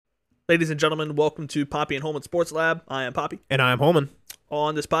Ladies and gentlemen, welcome to Poppy and Holman Sports Lab. I am Poppy. And I'm Holman.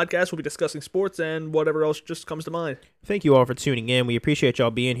 On this podcast, we'll be discussing sports and whatever else just comes to mind. Thank you all for tuning in. We appreciate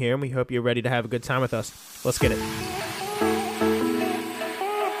y'all being here, and we hope you're ready to have a good time with us. Let's get it.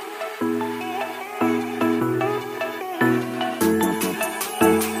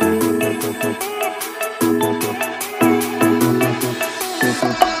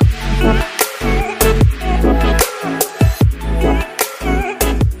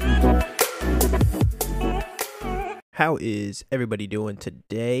 How is everybody doing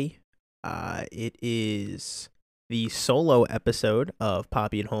today? It is the solo episode of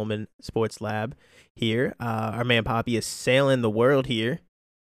Poppy and Holman Sports Lab here. Our man Poppy is sailing the world here,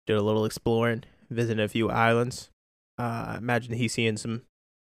 doing a little exploring, visiting a few islands. Imagine he's seeing some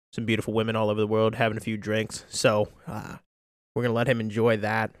beautiful women all over the world, having a few drinks. So we're going to let him enjoy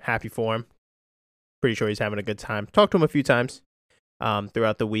that. Happy for him. Pretty sure he's having a good time. Talked to him a few times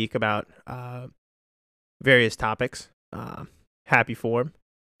throughout the week about various topics. Happy for him.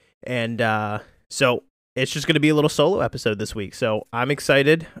 And so it's just going to be a little solo episode this week. So I'm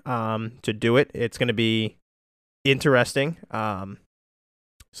excited to do it. It's going to be interesting. So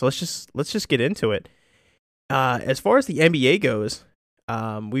let's just get into it. As far as the NBA goes,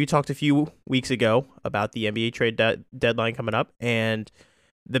 we talked a few weeks ago about the NBA trade deadline coming up, and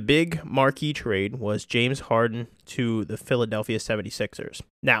the big marquee trade was James Harden to the Philadelphia 76ers.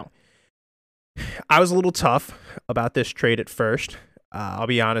 Now, I was a little tough about this trade at first. I'll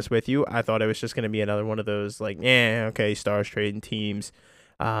be honest with you. I thought it was just going to be another one of those, okay, stars trading teams.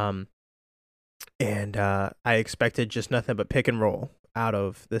 And I expected just nothing but pick and roll out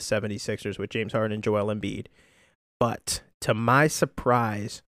of the 76ers with James Harden and Joel Embiid. But to my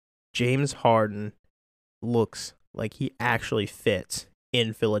surprise, James Harden looks like he actually fits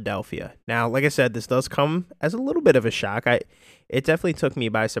in Philadelphia. Now, like I said, this does come as a little bit of a shock. It definitely took me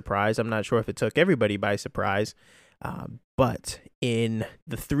by surprise. I'm not sure if it took everybody by surprise. But in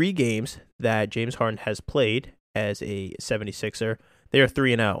the 3 games that James Harden has played as a 76er, they are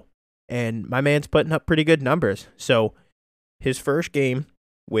 3-0. And my man's putting up pretty good numbers. So his first game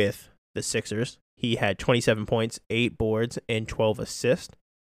with the Sixers, he had 27 points, 8 boards, and 12 assists.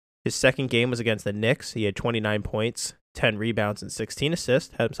 His second game was against the Knicks. He had 29 points, 10 rebounds, and 16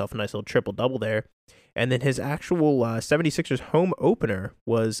 assists. Had himself a nice little triple-double there. And then his actual 76ers home opener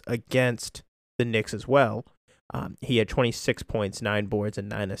was against the Knicks as well. He had 26 points, 9 boards, and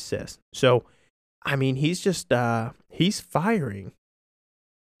 9 assists. So, I mean, he's just, he's firing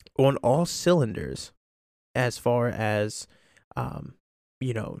on all cylinders as far as,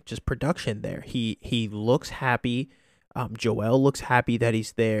 just production there. He looks happy. Joel looks happy that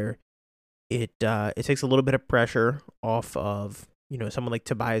he's there. It takes a little bit of pressure off of, someone like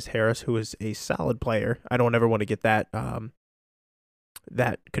Tobias Harris, who is a solid player. I don't ever want to get that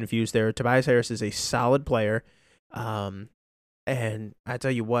confused there. Tobias Harris is a solid player. And I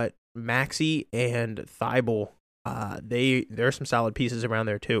tell you what, Maxey and Thibault, there are some solid pieces around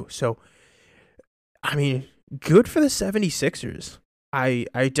there too. So, I mean, good for the 76ers. I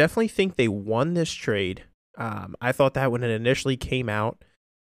definitely think they won this trade. I thought that when it initially came out.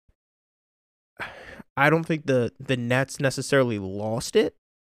 I don't think the Nets necessarily lost it,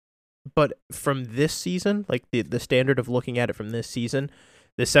 but from this season, like the standard of looking at it from this season,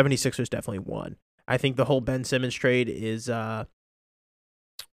 the 76ers definitely won. I think the whole Ben Simmons trade is, I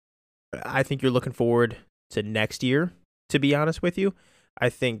think you're looking forward to next year, to be honest with you. I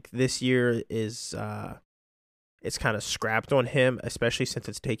think this year is, it's kind of scrapped on him, especially since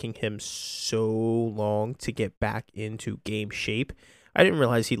it's taking him so long to get back into game shape. I didn't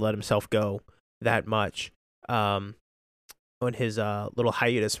realize he let himself go that much on his little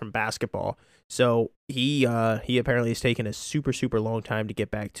hiatus from basketball. So he apparently has taken a super, super long time to get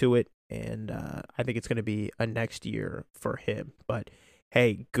back to it, and I think it's going to be a next year for him. But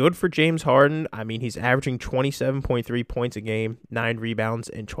hey, good for James Harden. I mean, he's averaging 27.3 points a game, 9 rebounds,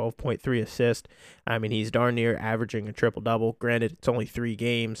 and 12.3 assists. I mean, he's darn near averaging a triple-double. Granted, it's only 3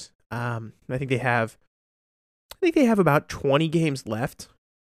 games. I think they have about 20 games left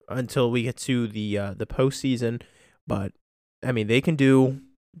until we get to the postseason. But I mean, they can do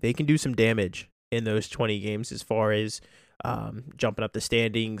some damage in those 20 games as far as jumping up the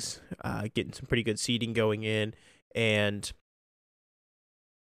standings, getting some pretty good seeding going in, and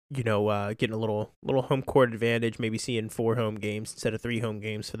getting a little home court advantage, maybe seeing 4 home games instead of 3 home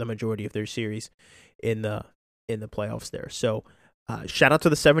games for the majority of their series in the playoffs there. So shout out to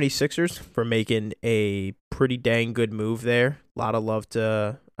the 76ers for making a pretty dang good move there. A lot of love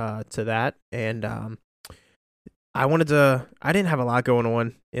to that. And I didn't have a lot going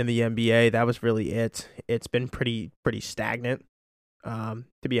on in the NBA. That was really it. It's been pretty stagnant To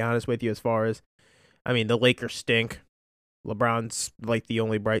be honest with you, as far as, I mean, the Lakers stink. LeBron's like the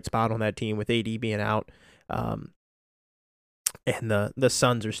only bright spot on that team with AD being out. And the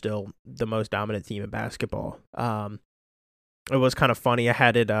Suns are still the most dominant team in basketball. It was kind of funny. I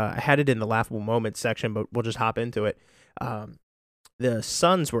had it in the laughable moments section, but we'll just hop into it. The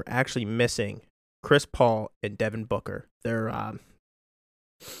Suns were actually missing Chris Paul and Devin Booker. They're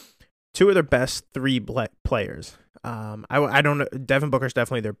two of their best three players. I don't know. Devin Booker's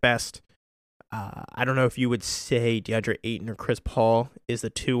definitely their best. I don't know if you would say DeAndre Ayton or Chris Paul is the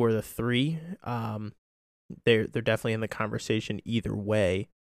 2 or the 3. They're definitely in the conversation either way,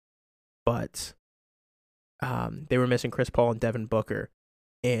 but they were missing Chris Paul and Devin Booker,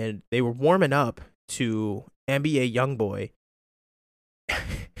 and they were warming up to NBA YoungBoy.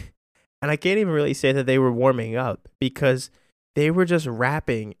 And I can't even really say that they were warming up because they were just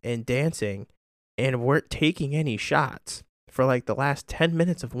rapping and dancing and weren't taking any shots for like the last 10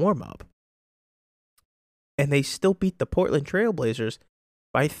 minutes of warm up. And they still beat the Portland Trailblazers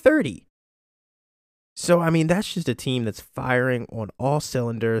by 30. So, I mean, that's just a team that's firing on all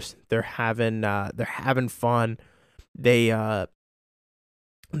cylinders. They're having fun. They're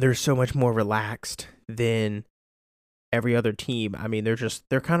so much more relaxed than every other team. I mean,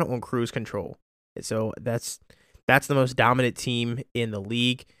 they're kind of on cruise control. So that's the most dominant team in the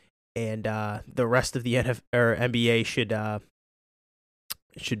league, and the rest of the NBA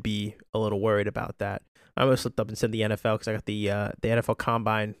should be a little worried about that. I almost slipped up and said the NFL because I got the NFL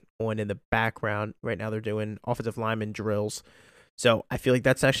Combine on in the background. Right now they're doing offensive lineman drills. So I feel like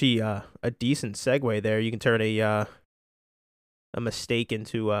that's actually a decent segue there. You can turn a mistake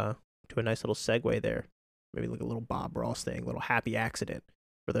into a nice little segue there. Maybe like a little Bob Ross thing, a little happy accident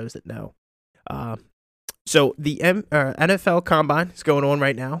for those that know. So the NFL Combine is going on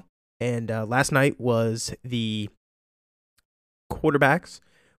right now. And last night was the quarterbacks,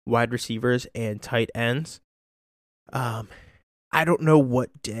 wide receivers, and tight ends. I don't know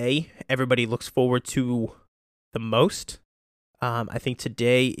what day everybody looks forward to the most. I think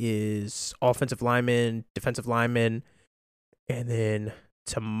today is offensive linemen, defensive linemen, and then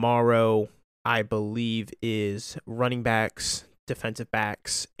tomorrow, I believe, is running backs, defensive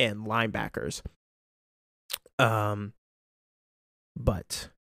backs, and linebackers. But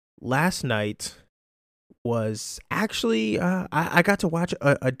last night was actually, I got to watch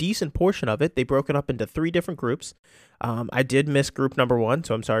a decent portion of it. They broke it up into 3 different groups. I did miss group number 1,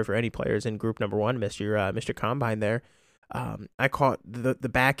 so I'm sorry for any players in group number 1. Missed your Combine there. I caught the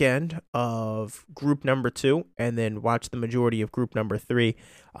back end of group number 2 and then watched the majority of group number 3.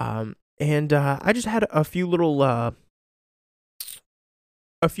 And I just had a few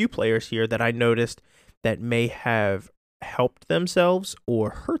players here that I noticed that may have helped themselves or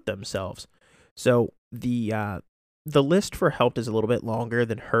hurt themselves. So the list for helped is a little bit longer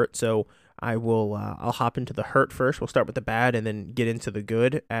than hurt. So I'll hop into the hurt first. We'll start with the bad and then get into the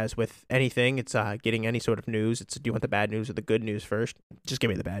good. As with anything, it's getting any sort of news. It's, do you want the bad news or the good news first? Just give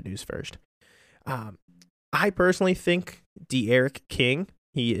me the bad news first. I personally think D'Eriq King,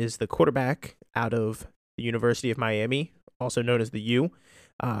 he is the quarterback out of the University of Miami, also known as the U.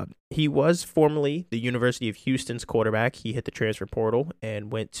 He was formerly the University of Houston's quarterback. He hit the transfer portal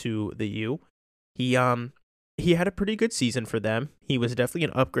and went to the U. He had a pretty good season for them. He was definitely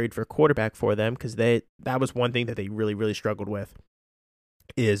an upgrade for quarterback for them because that was one thing that they really, really struggled with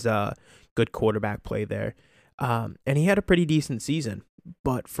is good quarterback play there. And he had a pretty decent season.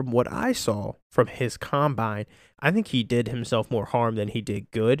 But from what I saw from his combine, I think he did himself more harm than he did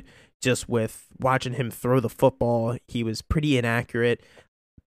good. Just with watching him throw the football, he was pretty inaccurate.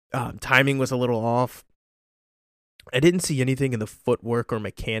 Timing was a little off. I didn't see anything in the footwork or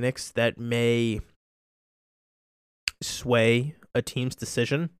mechanics that may sway a team's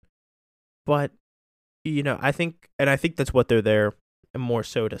decision. But, I think that's what they're there more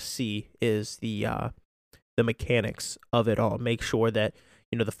so to see is the mechanics of it all. Make sure that,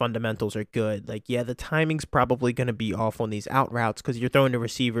 the fundamentals are good. Like, yeah, the timing's probably going to be off on these out routes because you're throwing to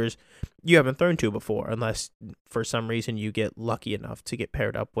receivers you haven't thrown to before, unless for some reason you get lucky enough to get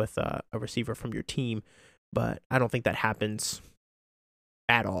paired up with a receiver from your team. But I don't think that happens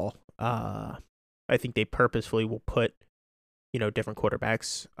at all. I think they purposefully will put, different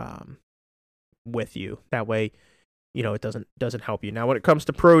quarterbacks with you. That way, it doesn't help you. Now, when it comes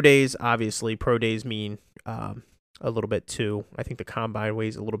to pro days, obviously pro days mean a little bit too. I think the combine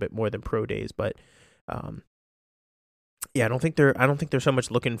weighs a little bit more than pro days, but yeah, I don't think they're so much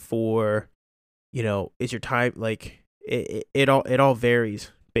looking for, is your time, like it all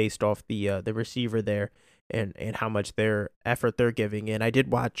varies based off the receiver there and how much their effort they're giving. And I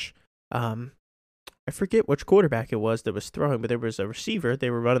did watch I forget which quarterback it was that was throwing, but there was a receiver. They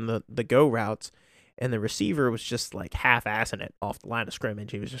were running the go routes, and the receiver was just like half-assing it off the line of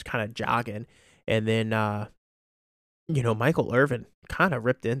scrimmage. He was just kind of jogging, and then Michael Irvin kind of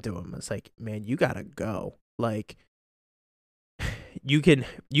ripped into him. It's like, man, you gotta go. Like, you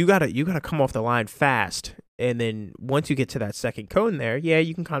gotta come off the line fast, and then once you get to that second cone there, yeah,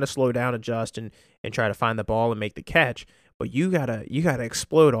 you can kind of slow down, adjust, and try to find the ball and make the catch. But you gotta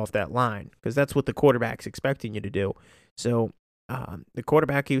explode off that line, because that's what the quarterback's expecting you to do. So the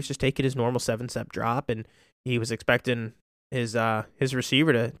quarterback, he was just taking his normal 7-step drop, and he was expecting his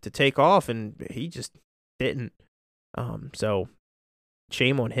receiver to take off, and he just didn't. So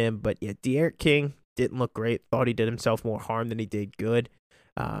shame on him. But yeah, De'Aaron King didn't look great. Thought he did himself more harm than he did good.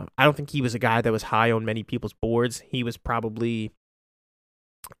 I don't think he was a guy that was high on many people's boards. He was probably,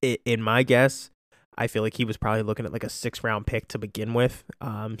 in my guess, I feel like he was probably looking at like a 6th-round pick to begin with.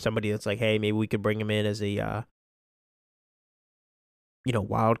 Somebody that's like, hey, maybe we could bring him in as a,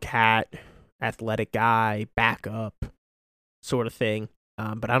 wildcat, athletic guy, backup sort of thing.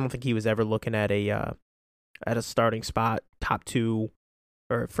 But I don't think he was ever looking at a starting spot, top 2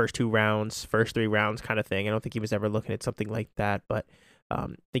 or first 2 rounds, first 3 rounds kind of thing. I don't think he was ever looking at something like that, but I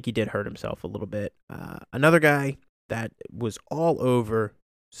think he did hurt himself a little bit. Another guy that was all over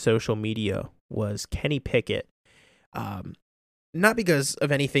social media was Kenny Pickett. Not because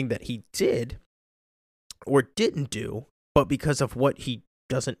of anything that he did or didn't do, but because of what he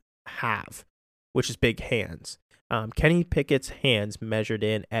doesn't have, which is big hands. Kenny Pickett's hands measured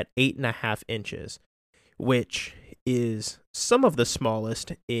in at 8.5 inches, which is some of the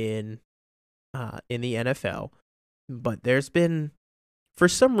smallest in the NFL. But there's been, for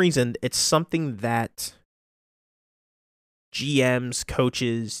some reason, it's something that GMs,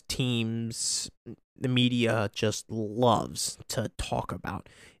 coaches, teams, the media just loves to talk about,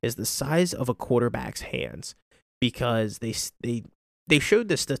 is the size of a quarterback's hands, because they showed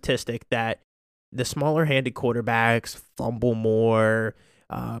the statistic that the smaller-handed quarterbacks fumble more.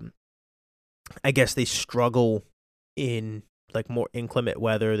 I guess they struggle in like more inclement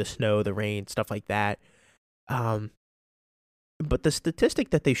weather, the snow, the rain, stuff like that. But the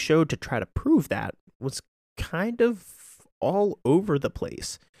statistic that they showed to try to prove that was kind of all over the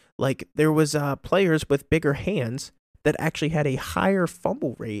place. Like, there was players with bigger hands that actually had a higher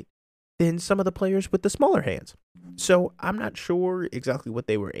fumble rate than some of the players with the smaller hands. So I'm not sure exactly what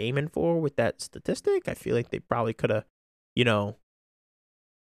they were aiming for with that statistic. I feel like they probably could have,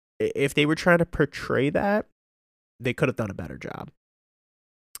 if they were trying to portray that, they could have done a better job.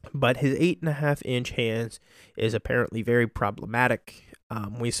 But his 8.5-inch hands is apparently very problematic.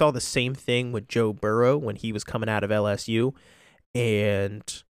 We saw the same thing with Joe Burrow when he was coming out of LSU, and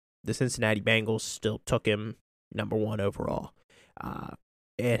the Cincinnati Bengals still took him number 1 overall.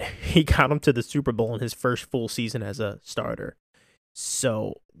 And he got him to the Super Bowl in his first full season as a starter.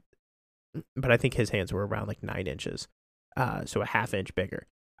 So, but I think his hands were around like 9 inches, so a half inch bigger.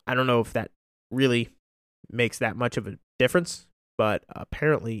 I don't know if that really makes that much of a difference, but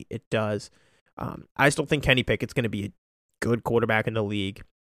apparently it does. I still think Kenny Pickett's going to be a good quarterback in the league.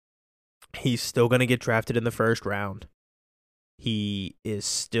 He's still going to get drafted in the first round. He is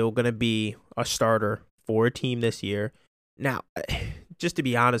still going to be a starter for a team this year. Now, just to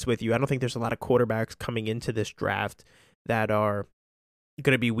be honest with you, I don't think there's a lot of quarterbacks coming into this draft that are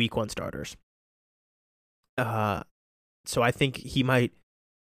going to be week 1 starters. So I think he might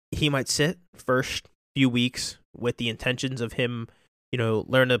sit first few weeks with the intentions of him,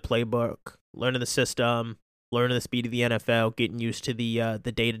 learning the playbook, learning the system, learning the speed of the NFL, getting used to the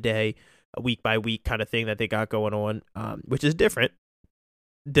day-to-day, week by week kind of thing that they got going on, which is different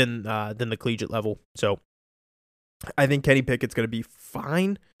than the collegiate level. So I think Kenny Pickett's going to be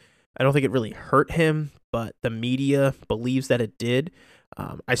fine. I don't think it really hurt him, but the media believes that it did.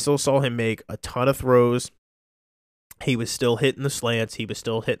 I still saw him make a ton of throws. He was still hitting the slants. He was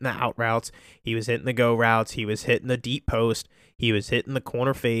still hitting the out routes. He was hitting the go routes. He was hitting the deep post. He was hitting the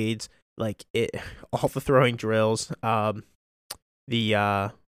corner fades. Like, all the throwing drills,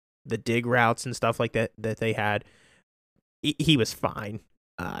 the dig routes and stuff like that they had. He was fine.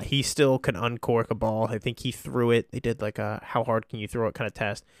 He still can uncork a ball. I think he threw it. They did like a how hard can you throw it kind of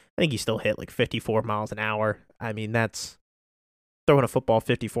test. I think he still hit like 54 miles an hour. I mean, that's throwing a football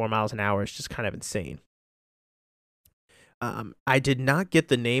 54 miles an hour is just kind of insane. I did not get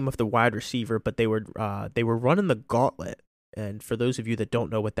the name of the wide receiver, but they were running the gauntlet. And for those of you that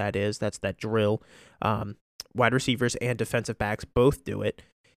don't know what that is, that's that drill. Wide receivers and defensive backs both do it.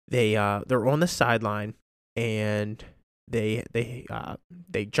 They're on the sideline and they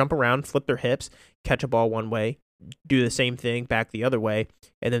jump around, flip their hips, catch a ball one way, do the same thing back the other way,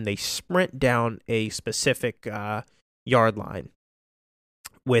 and then they sprint down a specific yard line.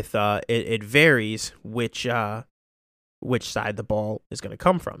 With it varies which side the ball is going to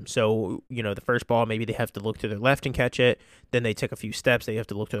come from. So, the first ball, maybe they have to look to their left and catch it. Then they take a few steps. They have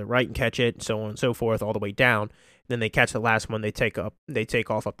to look to the right and catch it, so on and so forth, all the way down. Then they catch the last one. They take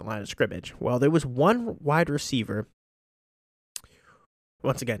off up the line of scrimmage. Well, there was one wide receiver.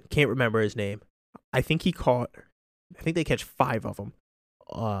 Once again, can't remember his name. I think they catch 5 of them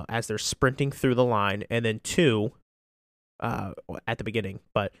as they're sprinting through the line, and then 2 at the beginning.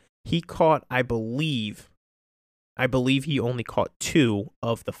 But he caught, I believe he only caught 2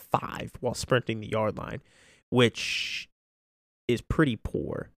 of the 5 while sprinting the yard line, which is pretty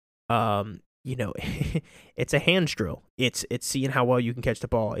poor. It's a hands drill. It's seeing how well you can catch the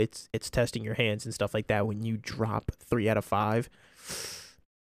ball. It's testing your hands and stuff like that. When you drop 3 out of 5,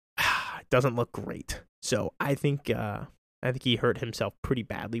 it doesn't look great. So I think he hurt himself pretty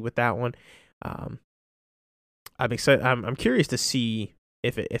badly with that one. I'm excited. I'm curious to see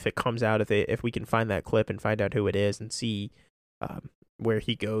if it comes out, if we can find that clip and find out who it is and see where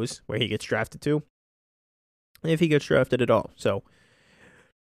he goes, where he gets drafted to, if he gets drafted at all. So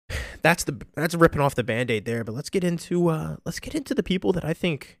that's ripping off the Band-Aid there. But let's get into the people that I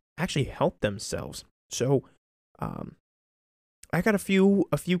think actually helped themselves. So I got a few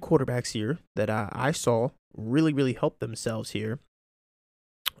quarterbacks here that I saw really, really help themselves here.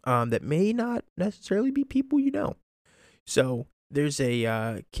 That may not necessarily be people you know. So there's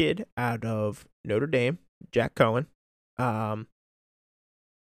a kid out of Notre Dame, Jack Cohen. I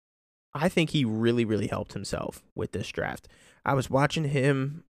think he really, really helped himself with this draft. I was watching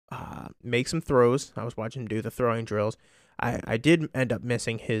him make some throws. I was watching him do the throwing drills. I did end up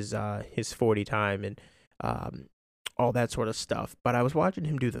missing his 40 time and all that sort of stuff. But I was watching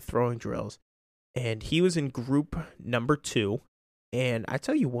him do the throwing drills, and he was in group number 2. And I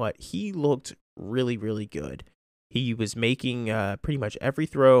tell you what, he looked really, really good. He was making pretty much every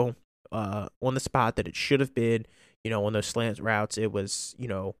throw on the spot that it should have been. On those slant routes, it was,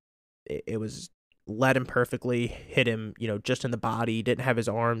 it was led him perfectly, hit him, just in the body, didn't have his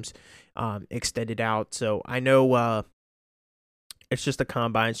arms extended out. So I know it's just a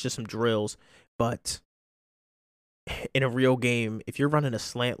combine, it's just some drills, but in a real game, if you're running a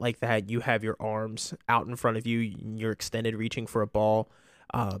slant like that, you have your arms out in front of you, you're extended reaching for a ball.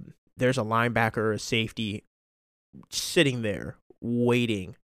 There's a linebacker or a safety sitting there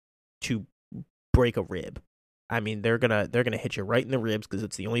waiting to break a rib. I mean, they're gonna hit you right in the ribs because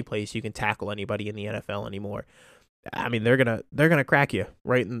it's the only place you can tackle anybody in the NFL anymore. I mean, they're gonna crack you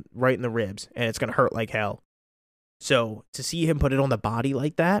right in the ribs, and it's gonna hurt like hell. So to see him put it on the body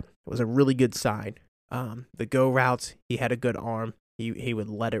like that was a really good sign. The go routes, he had a good arm. He would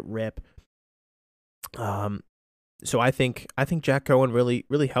let it rip. So I think Jack Cohen really,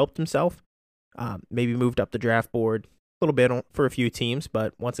 really helped himself. Maybe moved up the draft board a little bit for a few teams,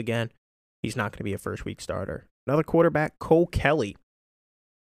 but once again, he's not going to be a first week starter. Another quarterback, Cole Kelly.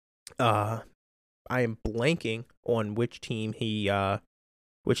 I am blanking on which team he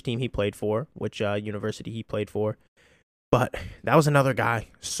played for, which university he played for. But that was another guy.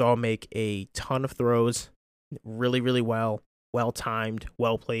 Saw make a ton of throws, really, really well timed,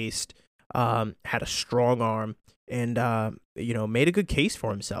 well placed. Had a strong arm, and made a good case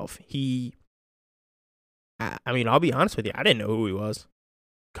for himself. I mean, I'll be honest with you, I didn't know who he was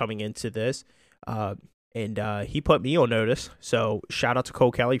coming into this, and he put me on notice. So shout out to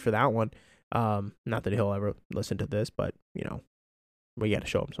Cole Kelly for that one. Not that he'll ever listen to this, but we got to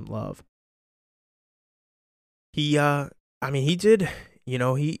show him some love. He did,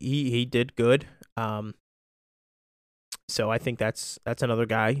 he did good. So I think that's another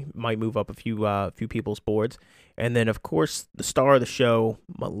guy might move up a few people's boards. And then of course the star of the show,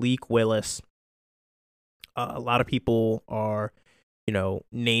 Malik Willis. A lot of people are,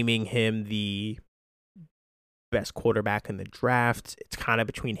 naming him the best quarterback in the draft. It's kind of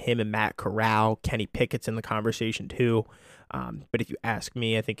between him and Matt Corral. Kenny Pickett's in the conversation too. But if you ask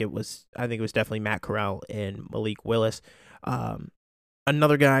me, I think it was definitely Matt Corral and Malik Willis.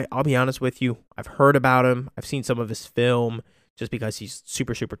 Another guy, I'll be honest with you, I've heard about him. I've seen some of his film just because he's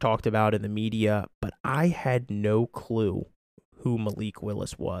super, super talked about in the media, but I had no clue who Malik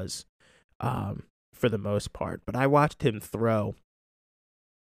Willis was for the most part. But I watched him throw,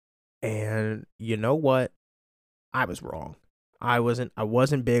 and you know what? I was wrong. I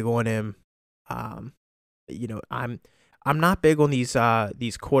wasn't big on him. I'm not big on these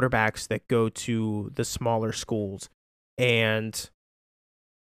quarterbacks that go to the smaller schools, and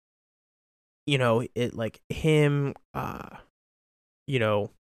it like him.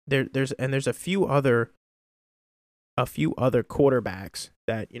 There's a few other a few other quarterbacks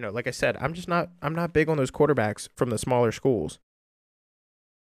that, like I said, I'm not big on those quarterbacks from the smaller schools.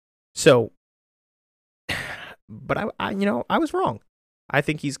 So, but I was wrong. I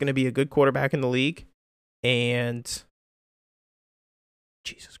think he's going to be a good quarterback in the league. And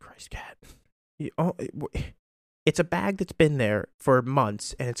Jesus Christ, Cat. It's a bag that's been there for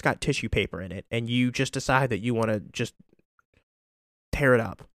months and it's got tissue paper in it. And you just decide that you want to just tear it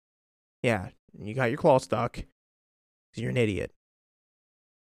up. Yeah, you got your claw stuck because you're an idiot.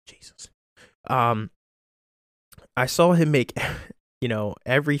 Jesus. I saw him make,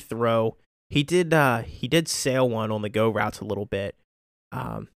 every throw. He did sail one on the go routes a little bit.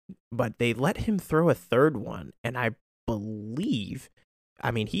 But they let him throw a third one, and I believe,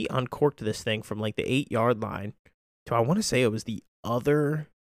 he uncorked this thing from like the 8-yard line to, I want to say it was the other,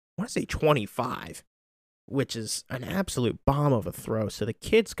 25, which is an absolute bomb of a throw. So the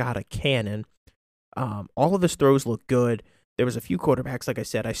kid's got a cannon. All of his throws look good. There was a few quarterbacks, like I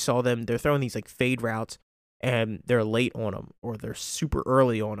said, I saw them. They're throwing these like fade routes, and they're late on them, or they're super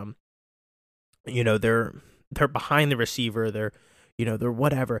early on them. They're behind the receiver. They're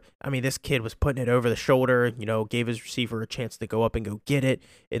whatever. This kid was putting it over the shoulder, gave his receiver a chance to go up and go get it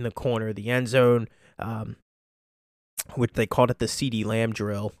in the corner of the end zone, which they called it the CeeDee Lamb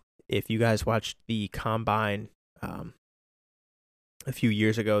drill. If you guys watched the combine a few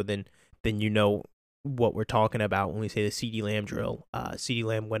years ago, then you know what we're talking about when we say the CeeDee Lamb drill. CeeDee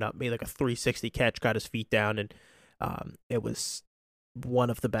Lamb went up, made like a 360 catch, got his feet down, and it was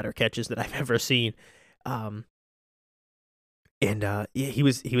one of the better catches that I've ever seen. He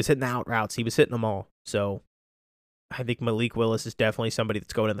was hitting the out routes. He was hitting them all. So I think Malik Willis is definitely somebody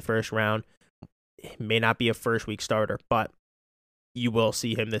that's going in the first round. He may not be a first week starter, but you will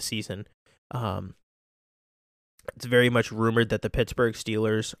see him this season. It's very much rumored that the Pittsburgh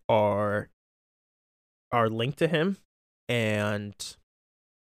Steelers are linked to him, and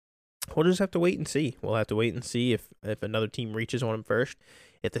we'll just have to wait and see. We'll have to wait and see if another team reaches on him first,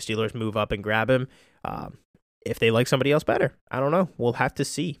 if the Steelers move up and grab him. If they like somebody else better, I don't know. We'll have to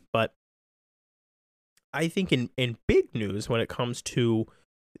see. But I think in big news when it comes to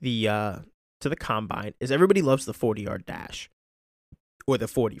the combine is everybody loves the 40-yard dash, or the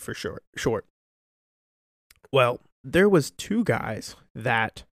 40 for short. Well, there was 2 guys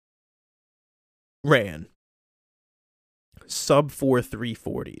that ran sub 4.3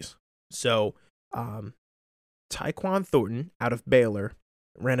 40s. So Tyquan Thornton out of Baylor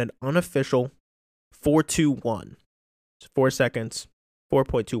ran an unofficial 4.21, 4 seconds,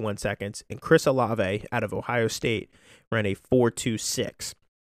 4.21 seconds, and Chris Olave out of Ohio State ran a 4.26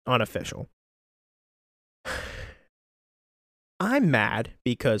 unofficial. I'm mad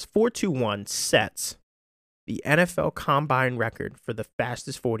because 4.21 sets the NFL Combine record for the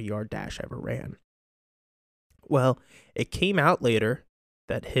fastest 40-yard dash ever ran. Well, it came out later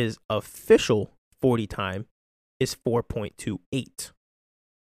that his official 40 time is 4.28.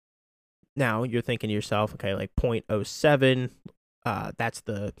 Now, you're thinking to yourself, okay, like 0.07, that's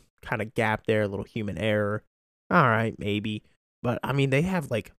the kind of gap there, a little human error. All right, maybe. But, they have,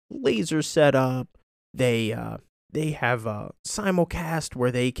 like, lasers set up. They have a simulcast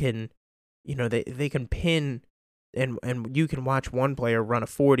where they can, they can pin, and you can watch one player run a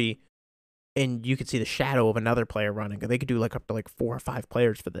 40, and you can see the shadow of another player running. They could do, like, up to, like, 4 or 5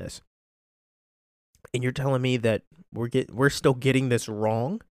 players for this. And you're telling me that we're still getting this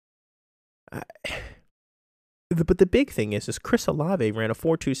wrong? But the big thing is Chris Olave ran a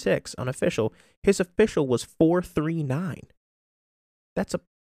 4.26 unofficial. His official was 4.39. That's a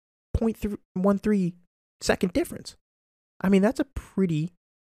 0.13 second difference. That's a pretty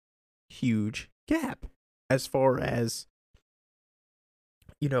huge gap as far as,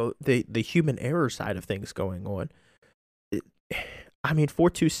 the human error side of things going on.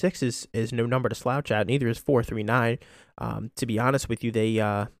 4.26 is no number to slouch at. Neither is 4.39. To be honest with you, they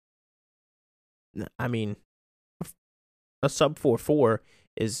a sub 4.4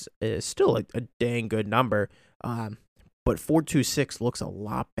 is still a dang good number, but 4.26 looks a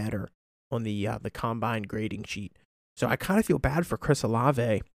lot better on the combine grading sheet. So I kind of feel bad for Chris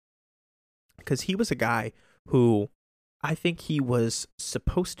Olave because he was a guy who I think he was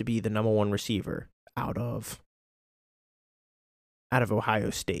supposed to be the number 1 receiver out of Ohio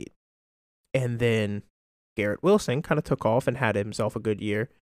State, and then Garrett Wilson kind of took off and had himself a good year.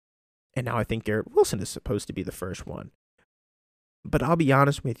 And now I think Garrett Wilson is supposed to be the first one. But I'll be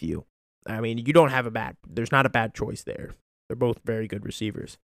honest with you. You don't have there's not a bad choice there. They're both very good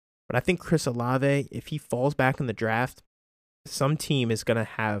receivers. But I think Chris Olave, if he falls back in the draft, some team is going to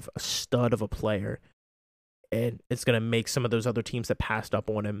have a stud of a player. And it's going to make some of those other teams that passed up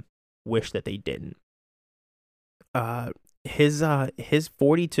on him wish that they didn't. His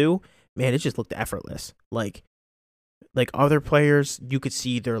 42, man, it just looked effortless. Like other players, you could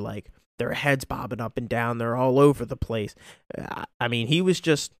see their heads bobbing up and down. They're all over the place. I mean, he was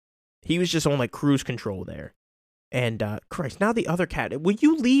just on like cruise control there. And Christ, now the other cat. Will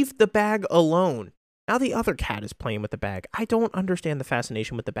you leave the bag alone? Now the other cat is playing with the bag. I don't understand the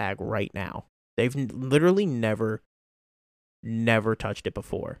fascination with the bag right now. They've literally never touched it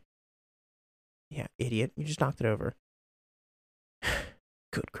before. Yeah, idiot. You just knocked it over.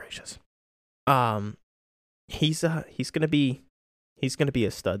 Good gracious. He's gonna be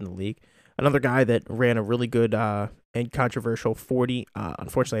a stud in the league. Another guy that ran a really good and controversial 40.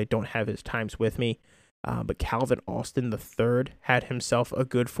 Unfortunately, I don't have his times with me. But Calvin Austin the third had himself a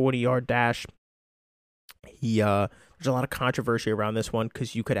good 40-yard dash. There's a lot of controversy around this one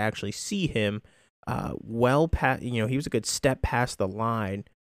because you could actually see him well past. He was a good step past the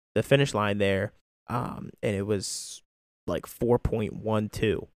finish line there, and it was like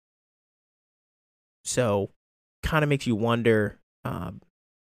 4.12. So, kind of makes you wonder,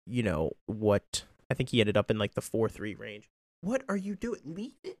 what I think he ended up in like the 4.3 range. What are you doing?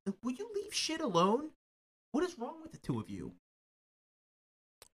 Leave it. Will you leave shit alone? What is wrong with the two of you?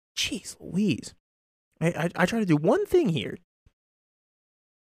 Jeez Louise. I try to do one thing here.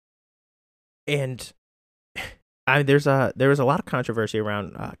 And there was a lot of controversy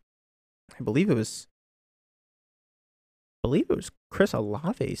around I believe it was Chris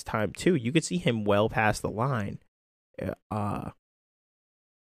Olave's time too. You could see him well past the line.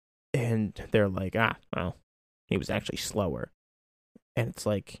 And they're like, well, he was actually slower. And it's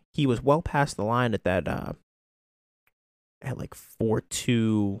like he was well past the line at that at like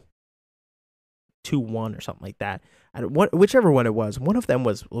 4.221 or something like that. Whichever one it was, one of them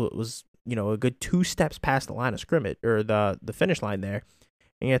was a good 2 steps past the line of scrimmage or the finish line there,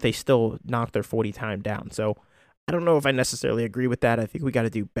 and yet they still knocked their 40 time down. So I don't know if I necessarily agree with that. I think we got to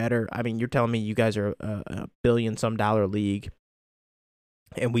do better. I mean, you're telling me you guys are a $billion-some league,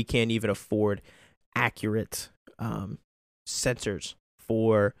 and we can't even afford accurate sensors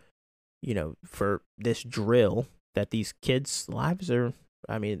for this drill that these kids' lives are.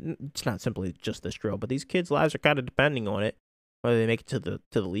 I mean, it's not simply just this drill, but these kids' lives are kind of depending on it, whether they make it to the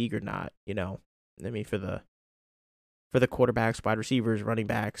league or not. I mean, for the quarterbacks, wide receivers, running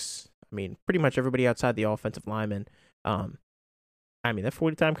backs. I mean, pretty much everybody outside the offensive lineman. I mean, that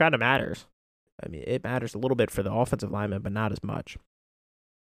 40 time kind of matters. I mean, it matters a little bit for the offensive lineman, but not as much.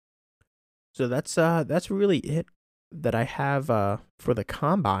 So that's really it that I have for the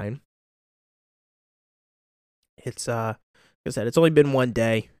combine. It's like I said, it's only been one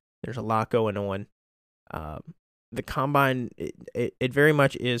day. There's a lot going on. The combine, it very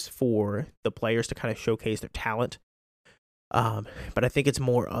much is for the players to kind of showcase their talent. But I think it's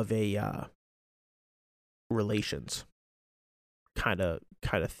more of a relations kind of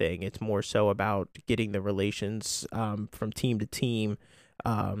thing. It's more so about getting the relations from team to team.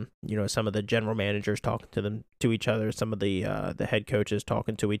 Some of the general managers talking to each other, some of the head coaches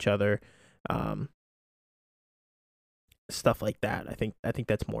talking to each other, stuff like that. I think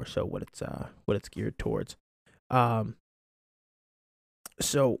that's more so what it's geared towards.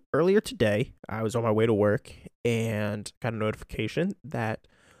 So earlier today, I was on my way to work and got a notification that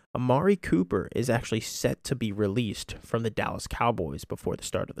Amari Cooper is actually set to be released from the Dallas Cowboys before the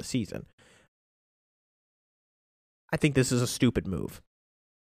start of the season. I think this is a stupid move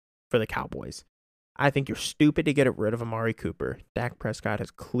for the Cowboys. I think you're stupid to get rid of Amari Cooper. Dak Prescott has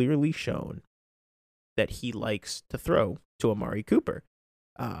clearly shown that he likes to throw to Amari Cooper.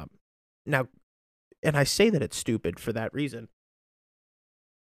 Now, and I say that it's stupid for that reason.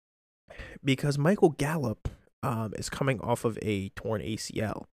 Because Michael Gallup is coming off of a torn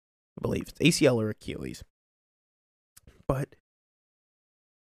ACL. I believe it's ACL or Achilles. But,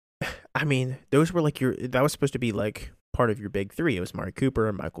 I mean, those were that was supposed to be like part of your big three. It was Amari Cooper,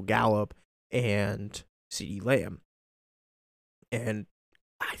 Michael Gallup, and CeeDee Lamb. And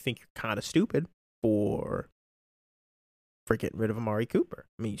I think you're kind of stupid for getting rid of Amari Cooper.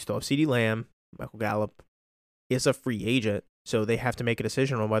 I mean, you still have CeeDee Lamb. Michael Gallup is a free agent, so they have to make a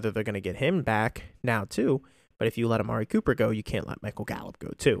decision on whether they're going to get him back now too. But if you let Amari Cooper go, you can't let Michael Gallup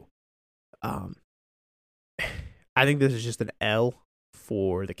go too. I think this is just an L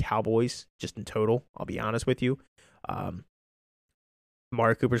for the Cowboys, just in total. I'll be honest with you.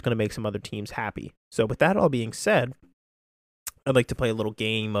 Amari Cooper's going to make some other teams happy. So with that all being said, I'd like to play a little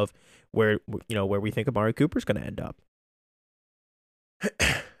game of where we think Amari Cooper's going to end up.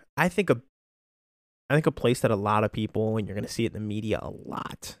 I think a place that a lot of people, and you're going to see it in the media a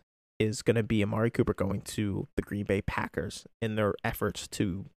lot, is going to be Amari Cooper going to the Green Bay Packers in their efforts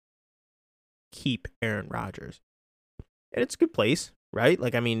to keep Aaron Rodgers. and it's a good place, right?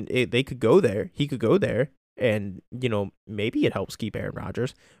 Like, I mean, they could go there. He could go there, and maybe it helps keep Aaron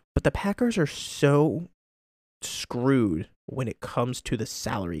Rodgers. But the Packers are so screwed when it comes to the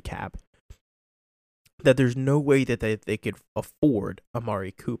salary cap that there's no way that they could afford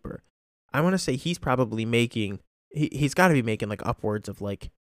Amari Cooper. I want to say he's probably making he's got to be making like upwards of like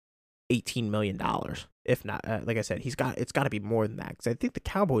 $18 million, if not. Like I said, it's got to be more than that, because I think the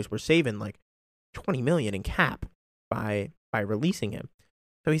Cowboys were saving like $20 million in cap by releasing him.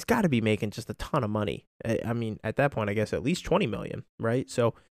 So he's got to be making just a ton of money. I mean, at that point, I guess at least $20 million, right?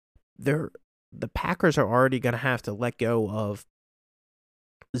 So the Packers are already going to have to let go of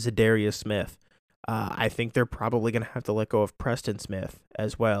Zadarius Smith. I think they're probably going to have to let go of Preston Smith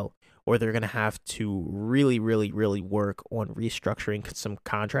as well, or they're going to have to really, really, really work on restructuring some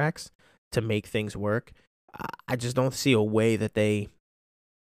contracts to make things work. I just don't see a way that they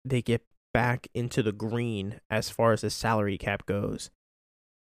get back into the green as far as the salary cap goes,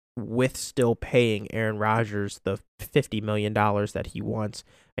 with still paying Aaron Rodgers the $50 million that he wants.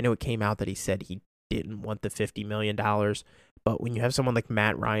 I know it came out that he said he didn't want the $50 million, but when you have someone like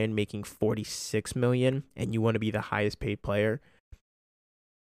Matt Ryan making $46 million and you want to be the highest paid player,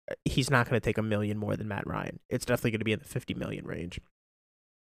 he's not going to take $1 million more than Matt Ryan. It's definitely going to be in the $50 million range.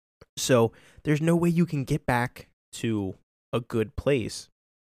 So there's no way you can get back to a good place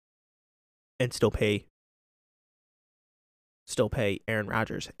and still pay Aaron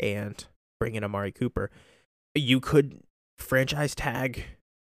Rodgers and bring in Amari Cooper. You could franchise tag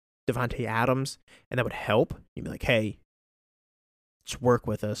Devontae Adams, and that would help. You'd be like, hey, just work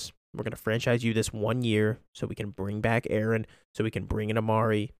with us. We're going to franchise you this 1 year so we can bring back Aaron, so we can bring in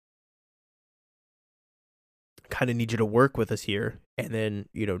Amari. Kind of need you to work with us here. And then,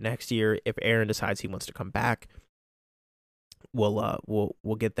 next year, if Aaron decides he wants to come back, we'll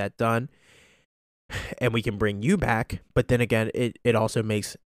get that done. And we can bring you back. But then again, it also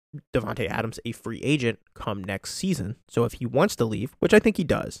makes Devontae Adams a free agent come next season. So if he wants to leave, which I think he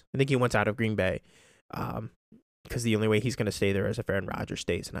does, I think he wants out of Green Bay, because the only way he's going to stay there is if Aaron Rodgers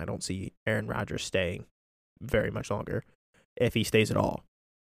stays, and I don't see Aaron Rodgers staying very much longer, if he stays at all.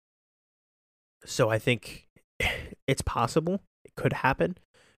 So I think it's possible. It could happen.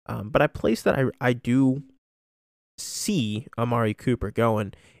 But a place that I do see Amari Cooper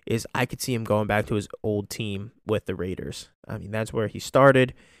going is I could see him going back to his old team with the Raiders. I mean, that's where he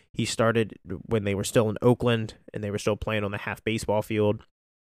started. He started when they were still in Oakland and they were still playing on the half baseball field.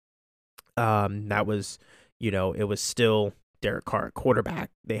 That was, it was still Derek Carr at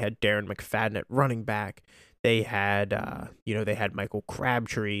quarterback. They had Darren McFadden at running back. They had, they had Michael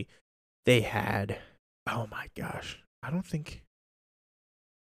Crabtree. They had, oh my gosh, I want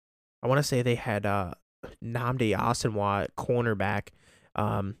to say they had Nnamdi Asomugha at cornerback.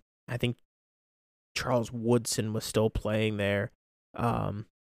 I think Charles Woodson was still playing there. I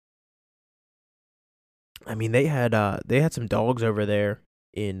mean, they had some dogs over there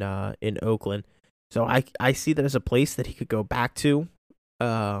in Oakland. So I see that as a place that he could go back to.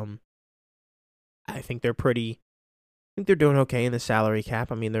 I think they're doing okay in the salary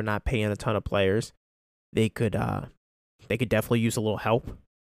cap. I mean, they're not paying a ton of players. They could definitely use a little help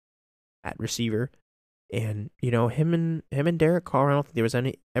at receiver. And, him and Derek Carr, I don't think there was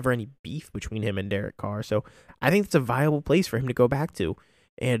ever any beef between him and Derek Carr. So I think it's a viable place for him to go back to.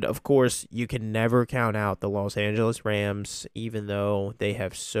 And, of course, you can never count out the Los Angeles Rams, even though they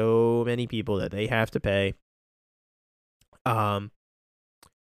have so many people that they have to pay. But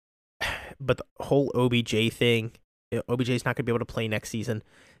the whole OBJ thing, OBJ's not going to be able to play next season.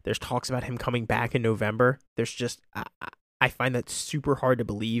 There's talks about him coming back in November. There's just, I find that super hard to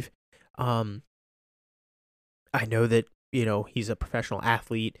believe. I know that, he's a professional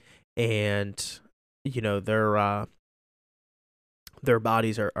athlete and, their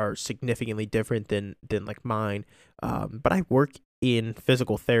bodies are significantly different than like mine. But I work in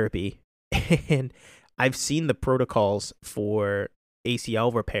physical therapy and I've seen the protocols for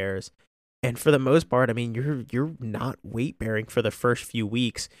ACL repairs. And for the most part, I mean, you're not weight bearing for the first few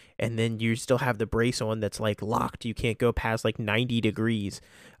weeks, and then you still have the brace on that's like locked. You can't go past like 90 degrees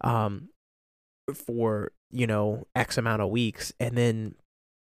for, X amount of weeks. And then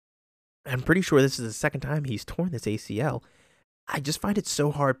I'm pretty sure this is the second time he's torn this ACL. I just find it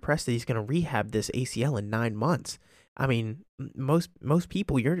so hard pressed that he's going to rehab this ACL in 9 months. I mean, most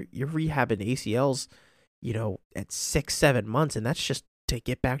people, you're rehabbing ACLs, at 6-7 months, and that's just to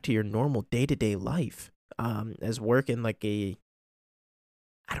get back to your normal day-to-day life. As working like you're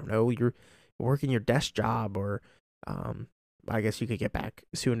working your desk job, or I guess you could get back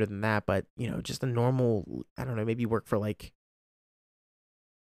sooner than that, but just a normal, maybe work for like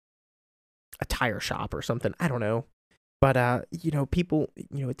a tire shop or something. I don't know. But people,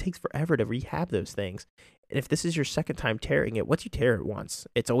 it takes forever to rehab those things. And if this is your second time tearing it, once you tear it once,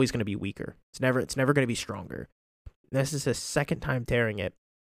 it's always going to be weaker. It's never going to be stronger. This is his second time tearing it.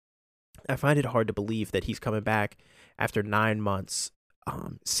 I find it hard to believe that he's coming back after 9 months,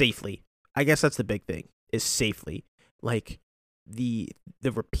 safely. I guess that's the big thing, is safely. Like the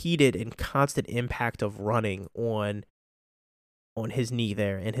repeated and constant impact of running on his knee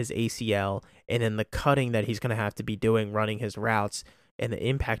there and his ACL, and then the cutting that he's going to have to be doing running his routes, and the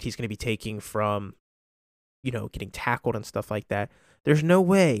impact he's going to be taking from, getting tackled and stuff like that. There's no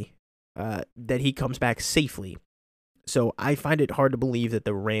way that he comes back safely. So I find it hard to believe that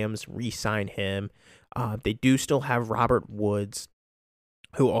the Rams re-sign him. They do still have Robert Woods,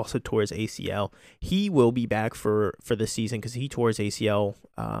 who also tore his ACL. He will be back for the season because he tore his ACL,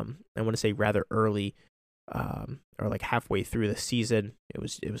 I want to say rather early, or like halfway through the season. It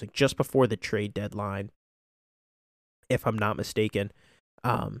was like just before the trade deadline, if I'm not mistaken.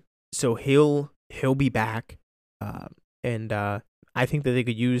 So he'll be back, and I think that they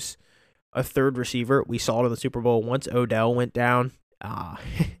could use a third receiver. We saw it in the Super Bowl once Odell went down.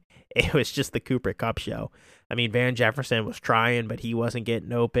 It was just the Cooper Kupp show. I mean, Van Jefferson was trying, but he wasn't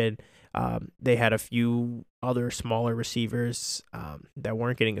getting open. They had a few other smaller receivers that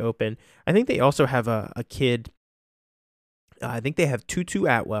weren't getting open. I think they also have a kid. I think they have Tutu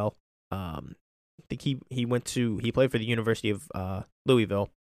Atwell. I think he played for the University of Louisville.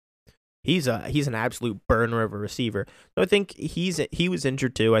 He's an absolute burner of a receiver. So I think he was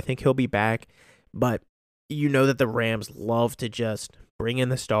injured too. I think he'll be back, but that the Rams love to just bring in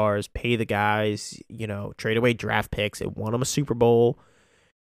the stars, pay the guys, trade away draft picks. It won them a Super Bowl.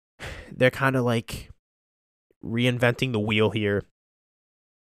 They're kind of like reinventing the wheel here,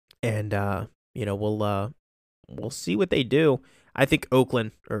 and we'll see what they do. I think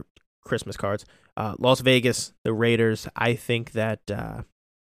Oakland, or Christmas cards, Las Vegas, the Raiders. I think that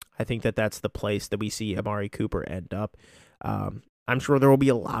that's the place that we see Amari Cooper end up. I'm sure there will be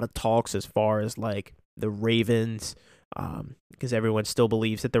a lot of talks as far as like the Ravens, because everyone still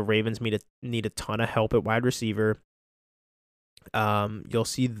believes that the Ravens need a ton of help at wide receiver. You'll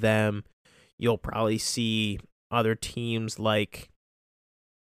see them. You'll probably see other teams like.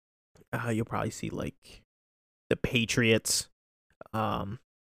 You'll probably see like the Patriots. Go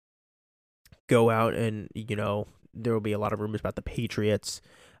out and there will be a lot of rumors about the Patriots.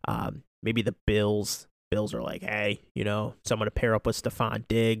 Maybe the Bills. Bills are like, hey, someone to pair up with Stephon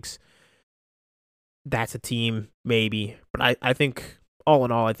Diggs. That's a team, maybe. But I think, all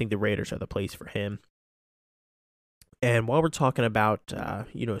in all, I think the Raiders are the place for him. And while we're talking about,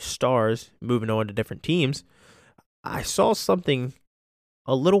 stars moving on to different teams, I saw something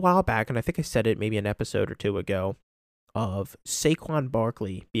a little while back, and I think I said it maybe an episode or two ago, of Saquon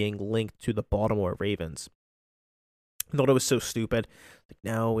Barkley being linked to the Baltimore Ravens. I thought it was so stupid. Like,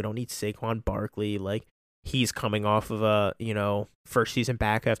 no, we don't need Saquon Barkley. Like, he's coming off of a, first season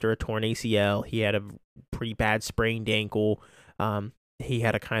back after a torn ACL. He had a pretty bad sprained ankle. He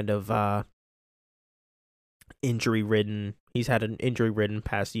had a kind of injury-ridden. He's had an injury-ridden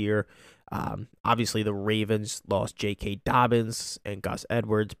past year. Obviously, the Ravens lost J.K. Dobbins and Gus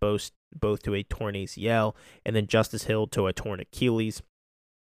Edwards, both to a torn ACL, and then Justice Hill to a torn Achilles.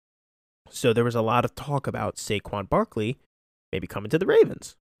 So there was a lot of talk about Saquon Barkley maybe coming to the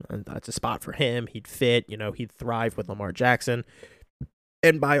Ravens. And that's a spot for him. He'd fit, he'd thrive with Lamar Jackson.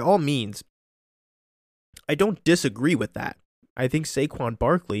 And by all means, I don't disagree with that. I think Saquon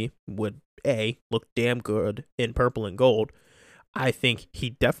Barkley would, look damn good in purple and gold. I think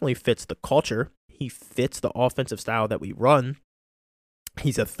he definitely fits the culture. He fits the offensive style that we run.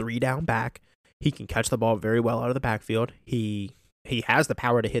 He's a 3-down back. He can catch the ball very well out of the backfield. He has the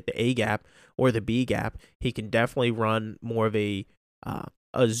power to hit the A gap or the B gap. He can definitely run more of a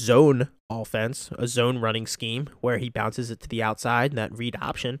zone offense, a zone running scheme where he bounces it to the outside and that read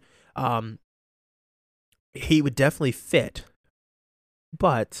option. He would definitely fit.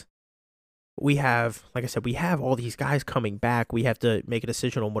 But we have, like I said, we have all these guys coming back. We have to make a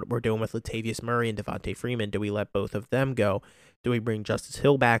decision on what we're doing with Latavius Murray and Devontae Freeman. Do we let both of them go? Do we bring Justice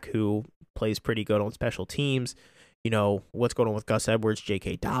Hill back, who plays pretty good on special teams? What's going on with Gus Edwards,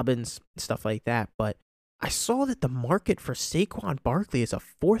 J.K. Dobbins, stuff like that. But I saw that the market for Saquon Barkley is a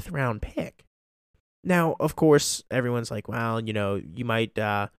 4th-round pick. Now, of course, everyone's like, well, they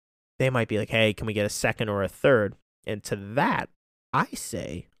might be like, hey, can we get a 2nd or a 3rd? And to that, I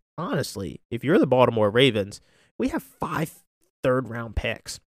say, honestly, if you're the Baltimore Ravens, we have 5 3rd-round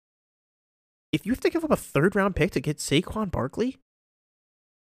picks. If you have to give up a 3rd-round pick to get Saquon Barkley,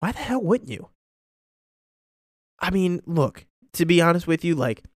 why the hell wouldn't you? I mean, look, to be honest with you,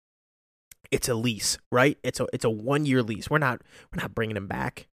 like, it's a lease, right? It's a 1 year lease. We're not bringing him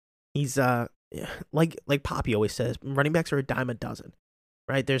back. He's like Poppy always says, running backs are a dime a dozen,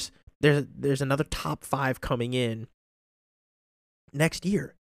 right? There's another top 5 coming in next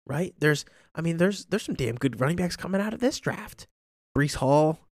year, right? There's some damn good running backs coming out of this draft. Brees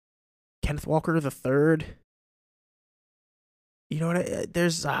Hall, Kenneth Walker the third. You know what?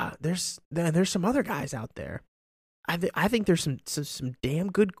 There's some other guys out there. I think there's some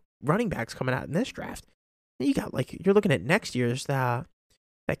damn good running backs coming out in this draft. And you got you're looking at next year's that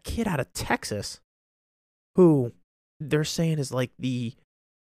kid out of Texas, who they're saying is like the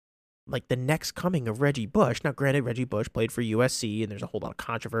next coming of Reggie Bush. Now, granted, Reggie Bush played for USC, and there's a whole lot of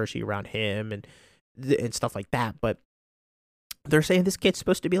controversy around him and stuff like that. But they're saying this kid's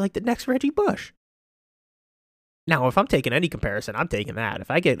supposed to be like the next Reggie Bush. Now, if I'm taking any comparison, I'm taking that.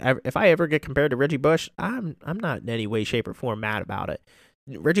 If I ever get compared to Reggie Bush, I'm not in any way, shape, or form mad about it.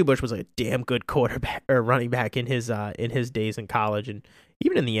 Reggie Bush was a damn good quarterback or running back in his days in college and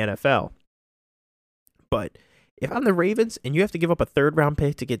even in the NFL. But if I'm the Ravens and you have to give up a 3rd-round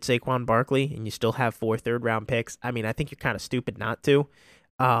pick to get Saquon Barkley and you still have 4 third-round picks, I think you're kind of stupid not to.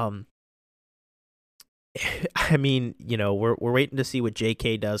 We're waiting to see what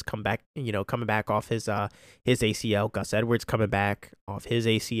J.K. does coming back off his ACL. Gus Edwards coming back off his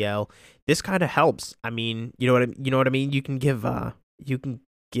ACL. This kind of helps. You know what I mean? You can give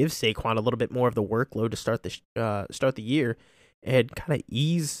Saquon a little bit more of the workload to start the year and kind of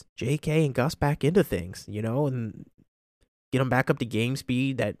ease J.K. and Gus back into things, and get them back up to game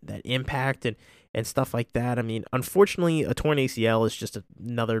speed, that impact and stuff like that. Unfortunately, a torn ACL is just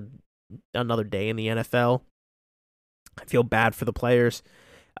another day in the NFL. I feel bad for the players.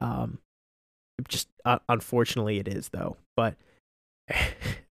 Unfortunately it is though. But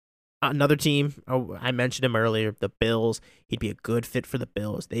another team, I mentioned him earlier, the Bills. He'd be a good fit for the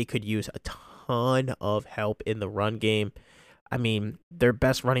Bills. They could use a ton of help in the run game. Their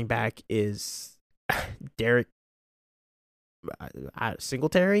best running back is Derek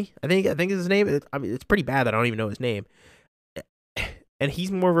Singletary. I think is his name. It's pretty bad that I don't even know his name. And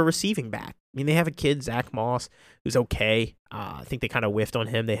he's more of a receiving back. They have a kid, Zach Moss, who's okay. I think they kind of whiffed on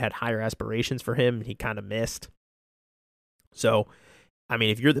him. They had higher aspirations for him, and he kind of missed. So,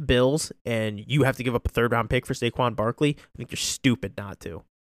 if you're the Bills and you have to give up a 3rd-round pick for Saquon Barkley, I think you're stupid not to.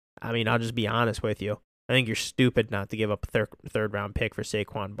 I'll just be honest with you. I think you're stupid not to give up a 3rd-round pick for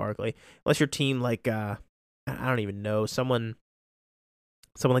Saquon Barkley. Unless your team I don't even know, someone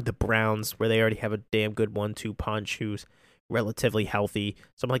like the Browns, where they already have a damn good 1-2 punch who's relatively healthy.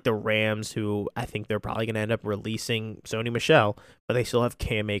 Something like the Rams, who I think they're probably going to end up releasing Sony Michel, but they still have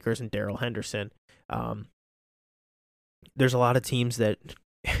Cam Akers and Darrell Henderson. There's a lot of teams that,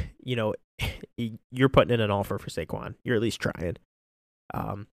 you're putting in an offer for Saquon. You're at least trying.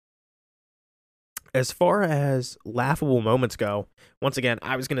 As far as laughable moments go, once again,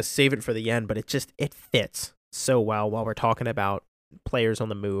 I was going to save it for the end, but it fits so well while we're talking about players on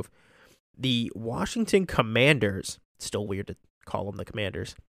the move. The Washington Commanders, still weird to call them the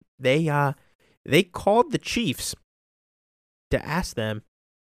Commanders, they called the Chiefs to ask them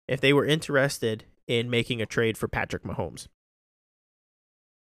if they were interested in making a trade for Patrick Mahomes.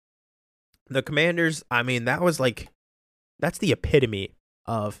 The Commanders, that's the epitome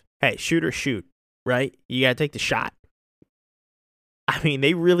of, hey, shoot or shoot, right? You got to take the shot.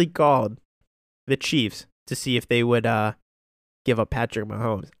 They really called the Chiefs to see if they would give up Patrick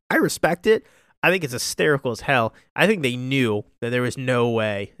Mahomes. I respect it. I think it's hysterical as hell. I think they knew that there was no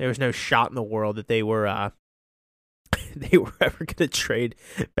way, there was no shot in the world that they were ever going to trade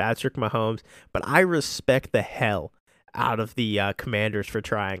Patrick Mahomes. But I respect the hell out of the Commanders for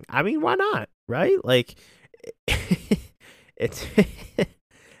trying. Why not, right? It's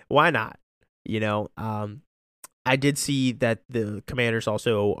why not? I did see that the Commanders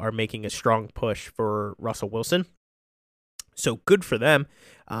also are making a strong push for Russell Wilson. So good for them.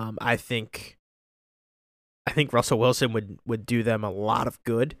 I think Russell Wilson would do them a lot of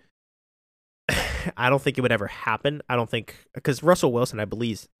good. I don't think it would ever happen. I don't think, because Russell Wilson, I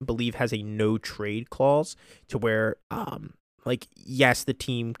believe has a no trade clause to where, yes, the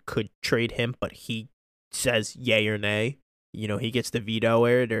team could trade him, but he says yay or nay. He gets to veto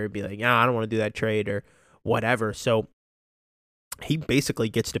it or be like, I don't want to do that trade or whatever. So he basically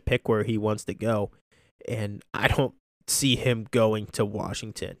gets to pick where he wants to go. And I don't see him going to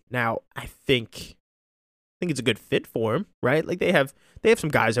Washington. Now, I think it's a good fit for him, right? They have some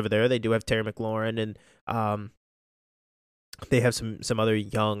guys over there. They do have Terry McLaurin, and they have some other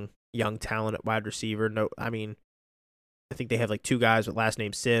young talent at wide receiver. No, I think they have 2 guys with last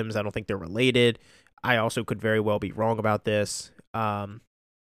name Sims. I don't think they're related. I also could very well be wrong about this.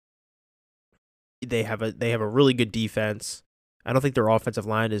 They have a really good defense. I don't think their offensive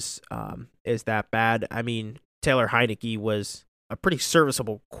line is that bad. I mean, Taylor Heineke was a pretty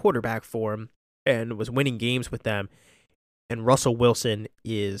serviceable quarterback for him and was winning games with them. And Russell Wilson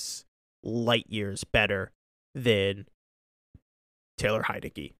is light years better than Taylor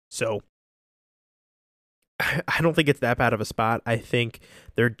Heineke. So I don't think it's that bad of a spot. I think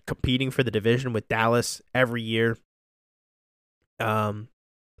they're competing for the division with Dallas every year. And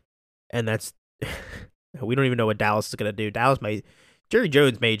that's we don't even know what Dallas is going to do. Jerry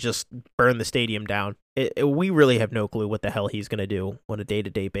Jones may just burn the stadium down. We really have no clue what the hell he's going to do on a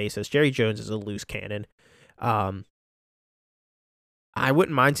day-to-day basis. Jerry Jones is a loose cannon. I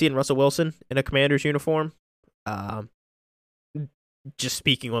wouldn't mind seeing Russell Wilson in a Commander's uniform. Just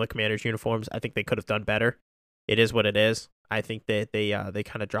speaking on the Commander's uniforms, I think they could have done better. It is what it is. I think that they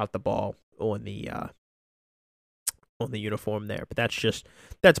kind of dropped the ball on the uniform there, but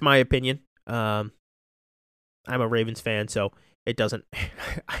that's my opinion. I'm a Ravens fan, so it doesn't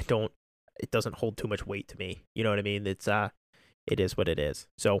hold too much weight to me. You know what I mean? It is what it is.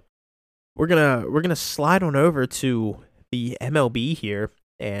 So we're gonna slide on over to the MLB here,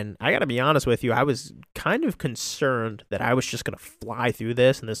 and I gotta be honest with you, I was kind of concerned that I was just gonna fly through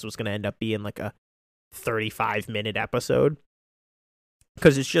this, and this was gonna end up being like a 35-minute episode,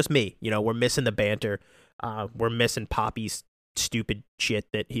 because it's just me. We're missing the banter. We're missing Poppy's stupid shit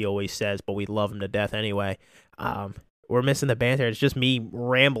that he always says, but we love him to death anyway. We're missing the banter. It's just me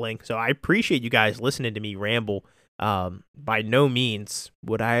rambling. So I appreciate you guys listening to me ramble. By no means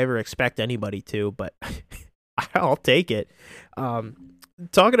would I ever expect anybody to, but I'll take it.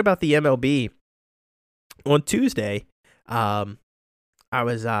 Talking about the MLB, on Tuesday, I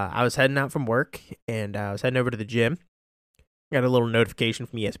was heading out from work, and I was heading over to the gym. Got a little notification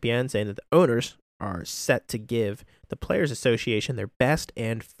from ESPN saying that the owners are set to give the Players Association their best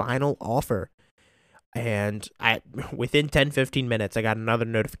and final offer. And within 10-15 minutes, I got another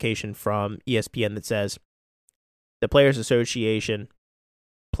notification from ESPN that says the Players Association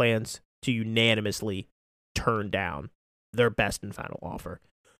plans to unanimously turn down their best and final offer.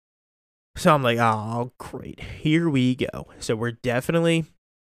 So I'm like, oh, great. Here we go. So we're definitely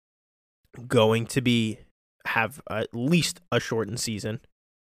going to have at least a shortened season,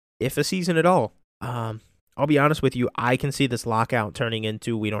 if a season at all. I'll be honest with you, I can see this lockout turning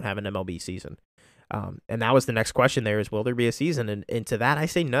into we don't have an MLB season. And that was the next question there is, will there be a season? And to that, I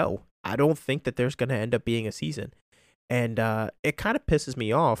say no. I don't think that there's going to end up being a season. And it kind of pisses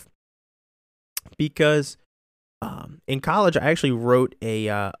me off because in college, I actually wrote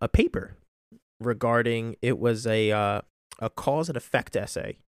a paper regarding, it was a cause and effect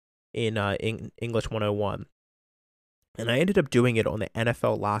essay in English 101. And I ended up doing it on the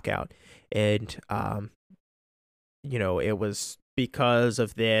NFL lockout. And, it was because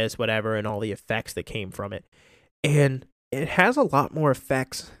of this, whatever, and all the effects that came from it. And it has a lot more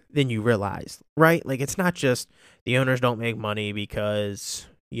effects than you realize, right? Like, it's not just the owners don't make money because,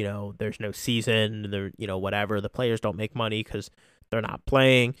 there's no season, whatever. The players don't make money because they're not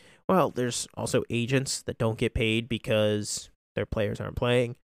playing. Well, there's also agents that don't get paid because their players aren't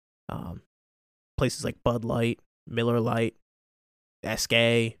playing. Places like Bud Light, Miller Lite, SK,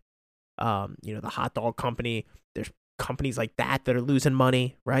 the hot dog company. There's companies like that are losing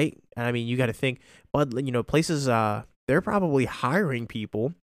money, right? I mean, you got to think, places, they're probably hiring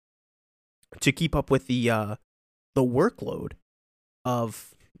people to keep up with the workload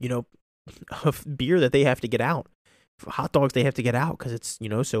of beer that they have to get out, hot dogs they have to get out because it's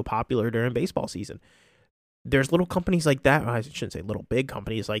so popular during baseball season. There's little companies like that. I shouldn't say little, big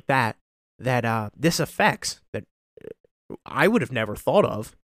companies like that this affects, that I would have never thought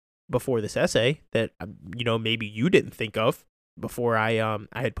of before this essay, that maybe you didn't think of before I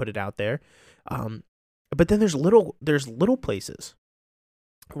had put it out there. But then there's little places,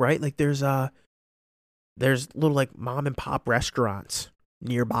 right? Like there's little like mom and pop restaurants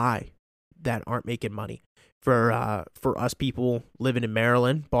nearby that aren't making money. For us people living in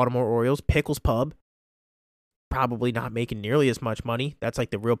Maryland, Baltimore Orioles, Pickles Pub, probably not making nearly as much money. That's like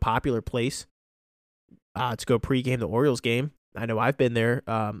the real popular place to go pregame the Orioles game. I know I've been there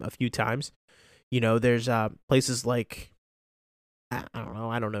a few times. There's places like, I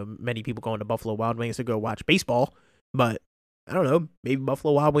don't know, many people going to Buffalo Wild Wings to go watch baseball, but I don't know, maybe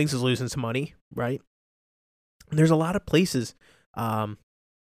Buffalo Wild Wings is losing some money, right? There's a lot of places, mom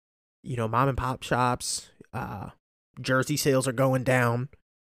and pop shops, jersey sales are going down,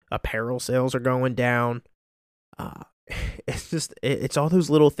 apparel sales are going down. It's all those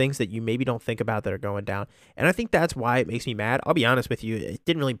little things that you maybe don't think about that are going down. And I think that's why it makes me mad. I'll be honest with you. It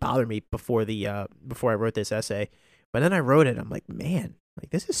didn't really bother me before I wrote this essay, but then I wrote it. I'm like, man,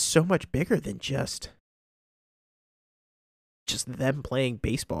 Like, this is so much bigger than just them playing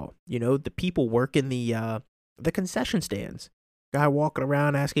baseball. You know, the people working the concession stands. Guy walking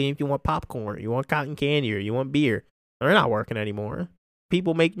around asking if you want popcorn, you want cotton candy, or you want beer. They're not working anymore.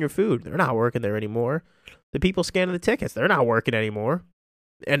 People making your food, they're not working there anymore. The people scanning the tickets, they're not working anymore.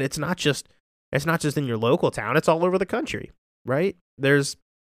 And it's not just in your local town, it's all over the country, right? There's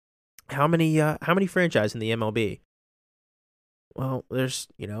how many franchises in the MLB? Well, there's,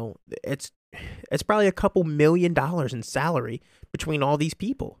 it's probably a couple $1 million in salary between all these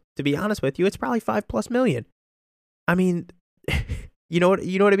people. To be honest with you, it's probably $5+ million. I mean, you know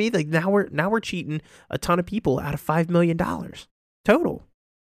what I mean? Like, now we're cheating a ton of people out of $5 million total.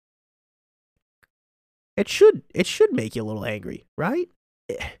 It should make you a little angry, right?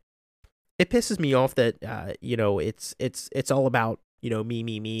 It pisses me off that it's all about,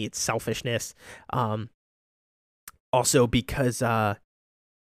 me. It's selfishness. Also because and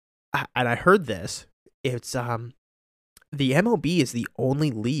I heard this, it's the MLB is the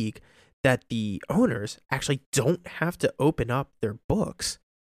only league that the owners actually don't have to open up their books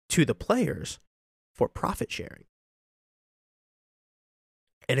to the players for profit sharing.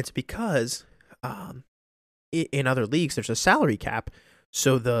 And it's because in other leagues there's a salary cap,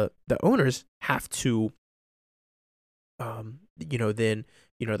 so the owners have to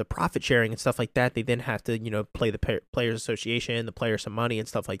the profit sharing and stuff like that, they then have to, play the Players Association, the players some money and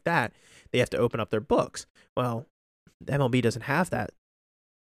stuff like that. They have to open up their books. Well, the MLB doesn't have that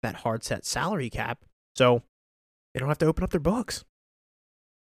hard set salary cap, so they don't have to open up their books.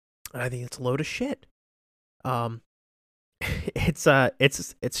 And I think it's a load of shit. It's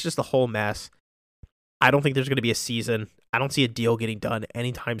just a whole mess. I don't think there's going to be a season. I don't see a deal getting done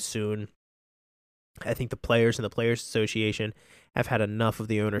anytime soon. I think the players and the Players Association have had enough of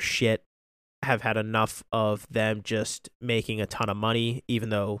the owner shit, have had enough of them just making a ton of money, even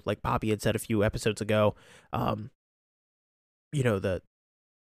though, like Poppy had said a few episodes ago, the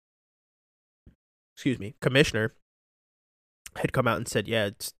commissioner had come out and said, yeah,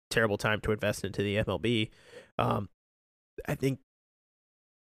 it's a terrible time to invest into the MLB. I think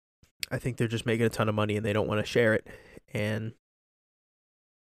they're just making a ton of money and they don't want to share it. And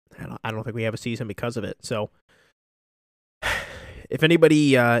I don't think we have a season because of it. So if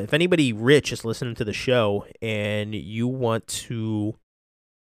anybody rich is listening to the show and you want to,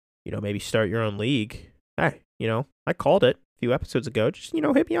 maybe start your own league, hey, I called it a few episodes ago. Just,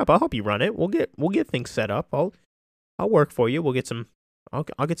 hit me up. I'll help you run it. We'll get things set up. I'll work for you. We'll get some.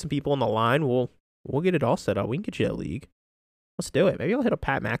 I'll get some people on the line. We'll get it all set up. We can get you a league. Let's do it. Maybe I'll hit up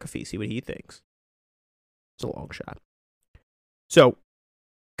Pat McAfee, see what he thinks. It's a long shot. So,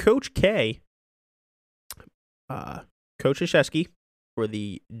 Coach K, Coach Krzyzewski for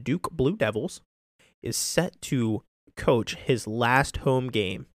the Duke Blue Devils, is set to coach his last home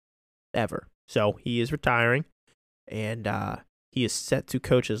game ever. So he is retiring, and he is set to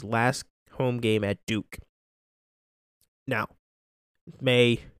coach his last home game at Duke. Now,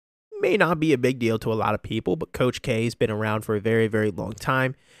 may not be a big deal to a lot of people, but Coach K has been around for a very, very long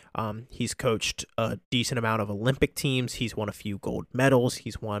time. He's coached a decent amount of Olympic teams. He's won a few gold medals.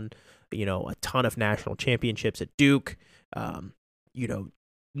 He's won, a ton of national championships at Duke.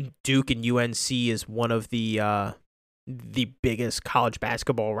 Duke and UNC is one of the biggest college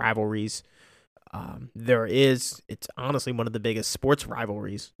basketball rivalries there is. It's honestly one of the biggest sports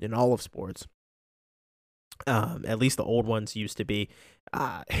rivalries in all of sports. At least the old ones used to be.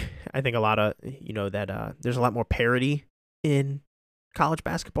 I think a lot of, there's a lot more parity in college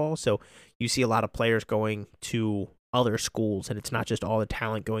basketball. So you see a lot of players going to other schools, and it's not just all the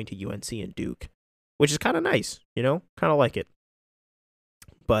talent going to UNC and Duke, which is kind of nice, kind of like it.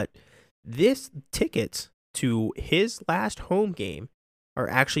 But this tickets to his last home game are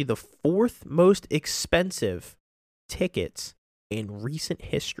actually the fourth most expensive tickets in recent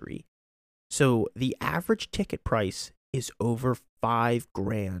history. So the average ticket price is over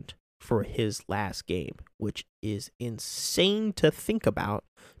 $5,000 for his last game, which is insane to think about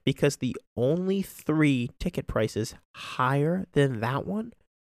because the only 3 ticket prices higher than that one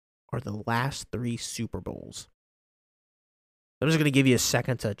are the last 3 Super Bowls. I'm just going to give you a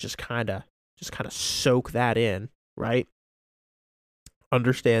second to just kind of soak that in, right?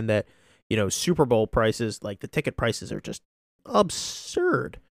 Understand that, Super Bowl prices, like the ticket prices are just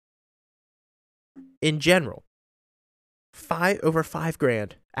absurd. In general, over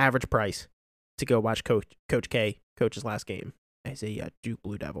 $5,000 average price to go watch Coach K coach his last game as a Duke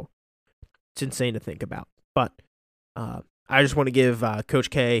Blue Devil. It's insane to think about. But I just want to give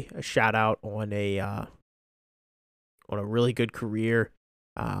Coach K a shout out on a really good career.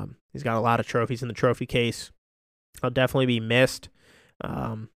 He's got a lot of trophies in the trophy case. He'll definitely be missed.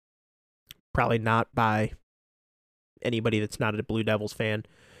 Probably not by anybody that's not a Blue Devils fan,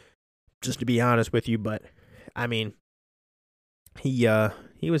 just to be honest with you. But I mean, he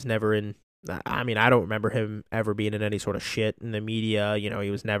was never in. I mean, I don't remember him ever being in any sort of shit in the media. He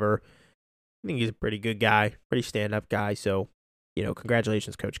was never. I think he's a pretty good guy, pretty stand-up guy. So,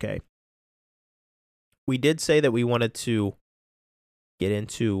 congratulations, Coach K. We did say that we wanted to get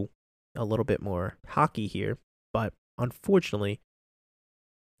into a little bit more hockey here, but unfortunately,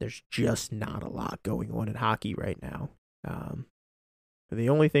 there's just not a lot going on in hockey right now. The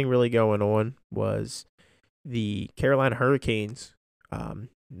only thing really going on was the Carolina Hurricanes.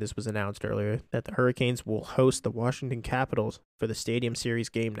 This was announced earlier that the Hurricanes will host the Washington Capitals for the Stadium Series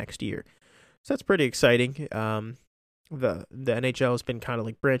game next year. So that's pretty exciting. The NHL has been kind of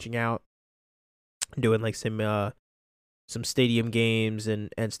like branching out, doing like some stadium games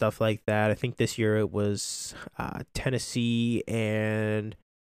and stuff like that. I think this year it was Tennessee and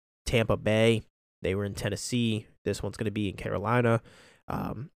Tampa Bay. They were in Tennessee. This one's going to be in Carolina.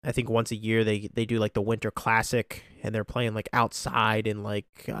 I think once a year they do like the Winter Classic, and they're playing like outside in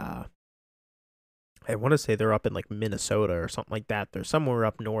like I want to say they're up in like Minnesota or something like that. They're somewhere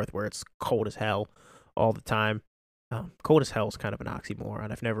up north where it's cold as hell all the time. Cold as hell is kind of an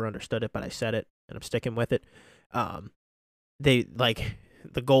oxymoron. I've never understood it, but I said it and I'm sticking with it. They like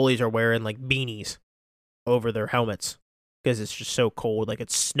the goalies are wearing like beanies over their helmets because it's just so cold. Like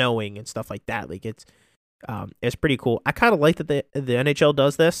it's snowing and stuff like that. Like it's pretty cool. I kind of like that the NHL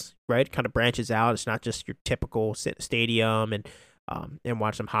does this, right? It kind of branches out. It's not just your typical sit in a stadium and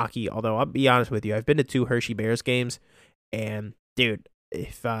watch some hockey. Although I'll be honest with you, I've been to 2 Hershey Bears games, and dude,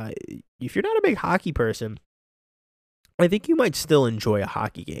 if you're not a big hockey person, I think you might still enjoy a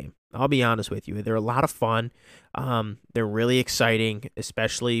hockey game. I'll be honest with you. They're a lot of fun. They're really exciting,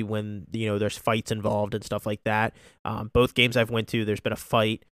 especially when, there's fights involved and stuff like that. Both games I've went to, there's been a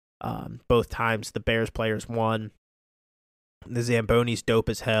fight. Both times the Bears players won. The Zamboni's dope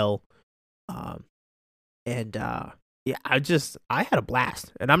as hell. Yeah, I had a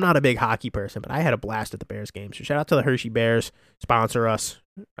blast. And I'm not a big hockey person, but I had a blast at the Bears game. So shout out to the Hershey Bears. Sponsor us.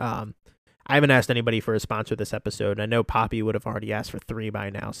 I haven't asked anybody for a sponsor this episode. I know Poppy would have already asked for 3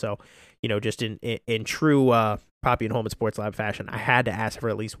 by now. So, just in true Poppy and Holman Sports Lab fashion, I had to ask for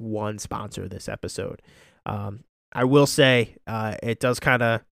at least one sponsor this episode. I will say it does kind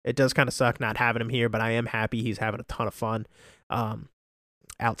of suck not having him here, but I am happy he's having a ton of fun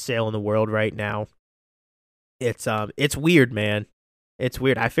out sailing the world right now. It's weird, man. It's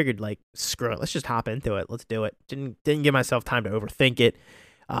weird. I figured like screw it, let's just hop into it. Let's do it. Didn't give myself time to overthink it.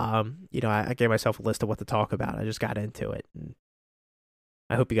 I gave myself a list of what to talk about. I just got into it, and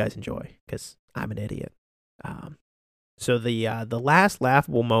I hope you guys enjoy because I'm an idiot. So the last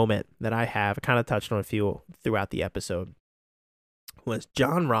laughable moment that I have, I kind of touched on a few throughout the episode, was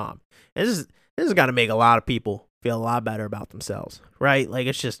John Rahm. And this has got to make a lot of people feel a lot better about themselves, right? Like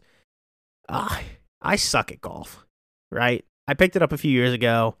it's just, I suck at golf, right? I picked it up a few years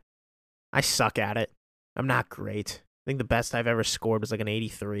ago. I suck at it. I'm not great. I think the best I've ever scored was like an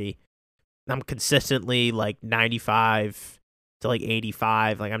 83. I'm consistently like 95 to like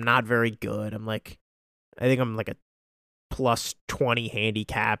 85. Like I'm not very good. I think I'm like a plus 20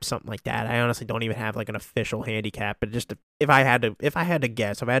 handicap, something like that. I honestly don't even have like an official handicap, but just if I had to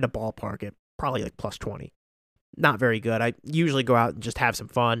guess, if I had to ballpark it, probably like plus 20. Not very good. I usually go out and just have some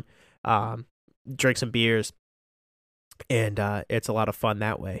fun, drink some beers, and it's a lot of fun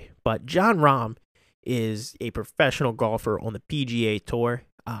that way. But John Rahm is a professional golfer on the PGA Tour.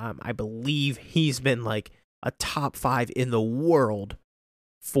 I believe he's been like a top 5 in the world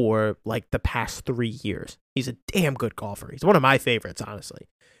for like the past 3 years. He's a damn good golfer. He's one of my favorites, honestly.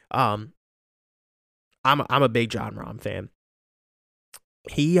 I'm a big John Rahm fan.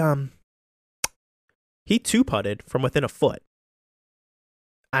 He 2-putted from within a foot.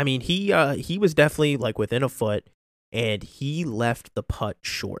 I mean, he was definitely like within a foot, and he left the putt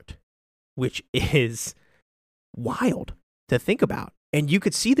short, which is wild to think about. And you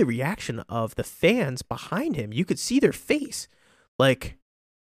could see the reaction of the fans behind him. You could see their face. Like,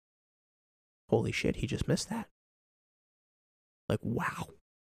 holy shit, he just missed that. Like, wow.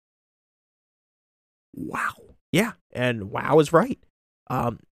 Wow. Yeah, and wow is right.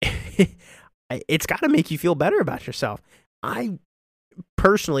 It's got to make you feel better about yourself. I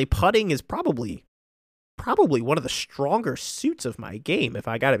personally, putting is probably one of the stronger suits of my game, if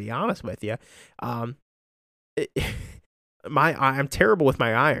I got to be honest with you. I'm terrible with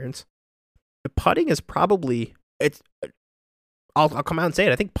my irons. Putting is probably I'll come out and say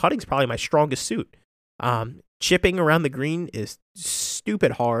it. I think putting's probably my strongest suit. Chipping around the green is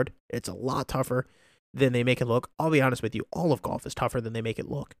stupid hard. It's a lot tougher. than they make it look. I'll be honest with you, all of golf is tougher than they make it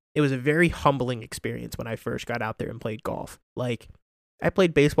look. It was a very humbling experience when I first got out there and played golf. Like, I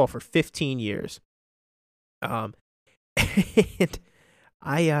played baseball for 15 years. And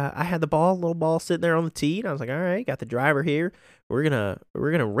I had the little ball sitting there on the tee, and I was like, all right, got the driver here. We're gonna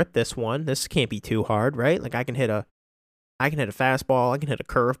rip this one. This can't be too hard, right? Like, I can hit a fastball, I can hit a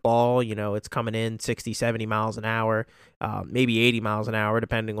curveball, it's coming in 60, 70 miles an hour, maybe 80 miles an hour,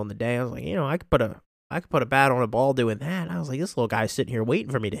 depending on the day. I was like, I could put a bat on a ball doing that. And I was like, this little guy's sitting here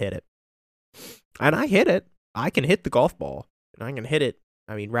waiting for me to hit it. And I hit it. I can hit the golf ball, and I can hit it,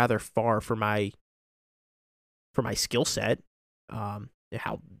 rather far for my skill set,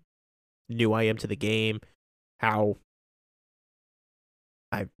 how new I am to the game, how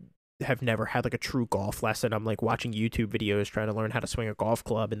I have never had like a true golf lesson. I'm like watching YouTube videos trying to learn how to swing a golf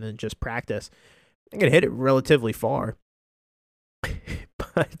club and then just practice. I'm going to hit it relatively far.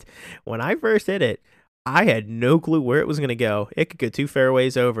 But when I first hit it, I had no clue where it was going to go. It could go 2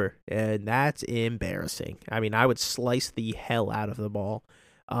 fairways over, and that's embarrassing. I would slice the hell out of the ball.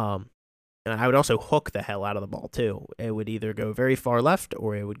 And I would also hook the hell out of the ball, too. It would either go very far left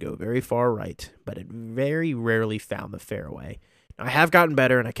or it would go very far right, but it very rarely found the fairway. I have gotten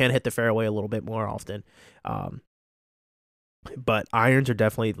better, and I can hit the fairway a little bit more often. But irons are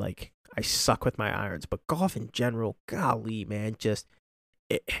definitely, like, I suck with my irons. But golf in general, golly, man,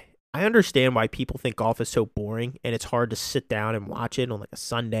 I understand why people think golf is so boring, and it's hard to sit down and watch it on, like, a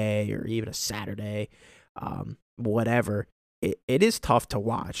Sunday or even a Saturday, whatever. It is tough to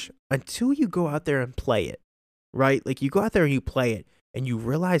watch until you go out there and play it, right? Like, you go out there and you play it, and you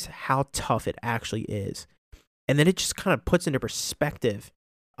realize how tough it actually is. And then it just kind of puts into perspective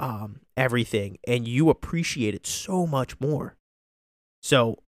everything, and you appreciate it so much more.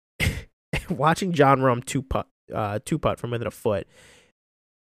 So, watching John Rahm two-putt from within a foot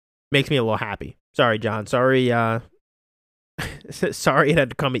makes me a little happy. Sorry, John. Sorry, sorry it had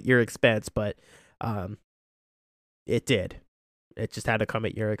to come at your expense, but it did. It just had to come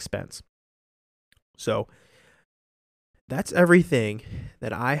at your expense. So, that's everything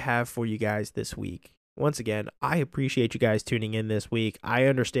that I have for you guys this week. Once again, I appreciate you guys tuning in this week. I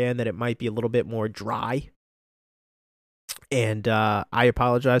understand that it might be a little bit more dry, and I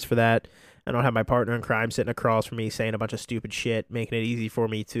apologize for that. I don't have my partner in crime sitting across from me saying a bunch of stupid shit, making it easy for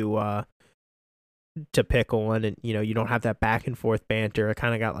me to pick on, and you don't have that back and forth banter. I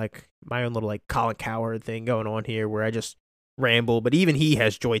kind of got like my own little like Colin Cowherd thing going on here, where I just ramble. But even he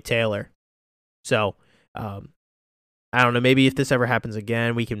has Joy Taylor, so I don't know. Maybe if this ever happens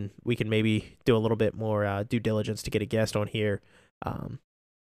again, we can maybe do a little bit more due diligence to get a guest on here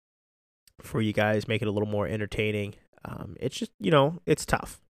for you guys, make it a little more entertaining. It's just it's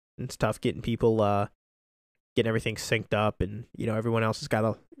tough. It's tough getting people getting everything synced up, and everyone else has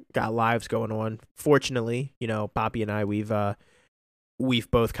got lives going on. Fortunately, Poppy and I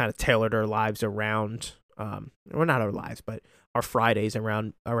we've both kind of tailored our lives around well, not our lives, but our Fridays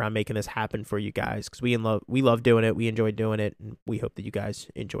around making this happen for you guys, because we love doing it, we enjoy doing it, and we hope that you guys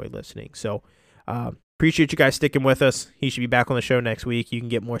enjoy listening. So appreciate you guys sticking with us. He should be back on the show next week. You can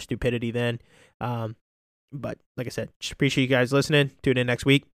get more stupidity then. But like I said, just appreciate you guys listening. Tune in next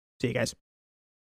week. See you guys.